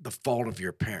not the fault of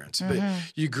your parents, but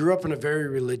you grew up in a very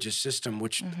religious system,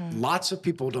 which lots of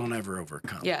people don't ever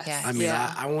overcome. Yes. I mean,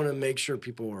 I want to make sure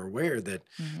people are aware that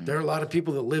there are a lot of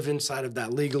people that live inside of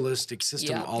that legalistic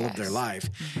system all of their life,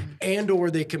 and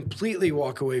or they completely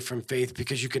walk away from faith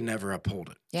because you can never uphold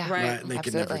it. Right? They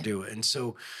can never do it. And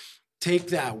so take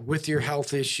that with your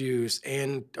health issues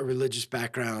and a religious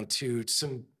background to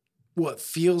some what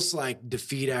feels like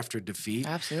defeat after defeat.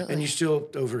 Absolutely. And you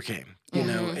still overcame, you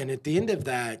know, and at the end of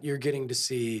that, you're getting to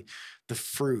see the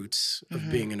fruits of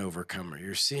being an overcomer.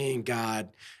 You're seeing God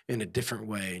in a different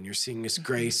way, and you're seeing His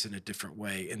grace in a different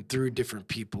way and through different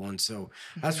people. And so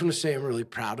I just want to say I'm really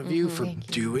proud of you for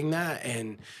doing that.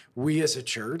 And we as a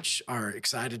church are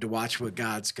excited to watch what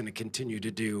God's going to continue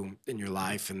to do in your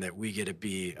life, and that we get to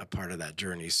be a part of that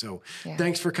journey. So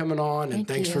thanks for coming on, and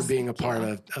thanks for being a part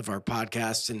of our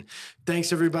podcast. And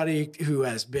thanks everybody who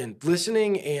has been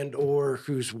listening and or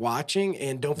who's watching.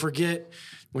 And don't forget,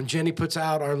 when Jenny puts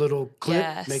out our little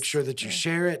clip, make sure that you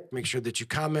share it, make sure that you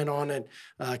comment on it,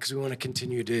 because we want to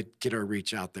continue to get our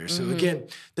reach out there. So again,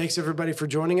 thanks everybody for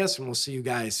joining us, and we'll see you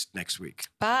guys next week.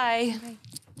 Bye. Bye.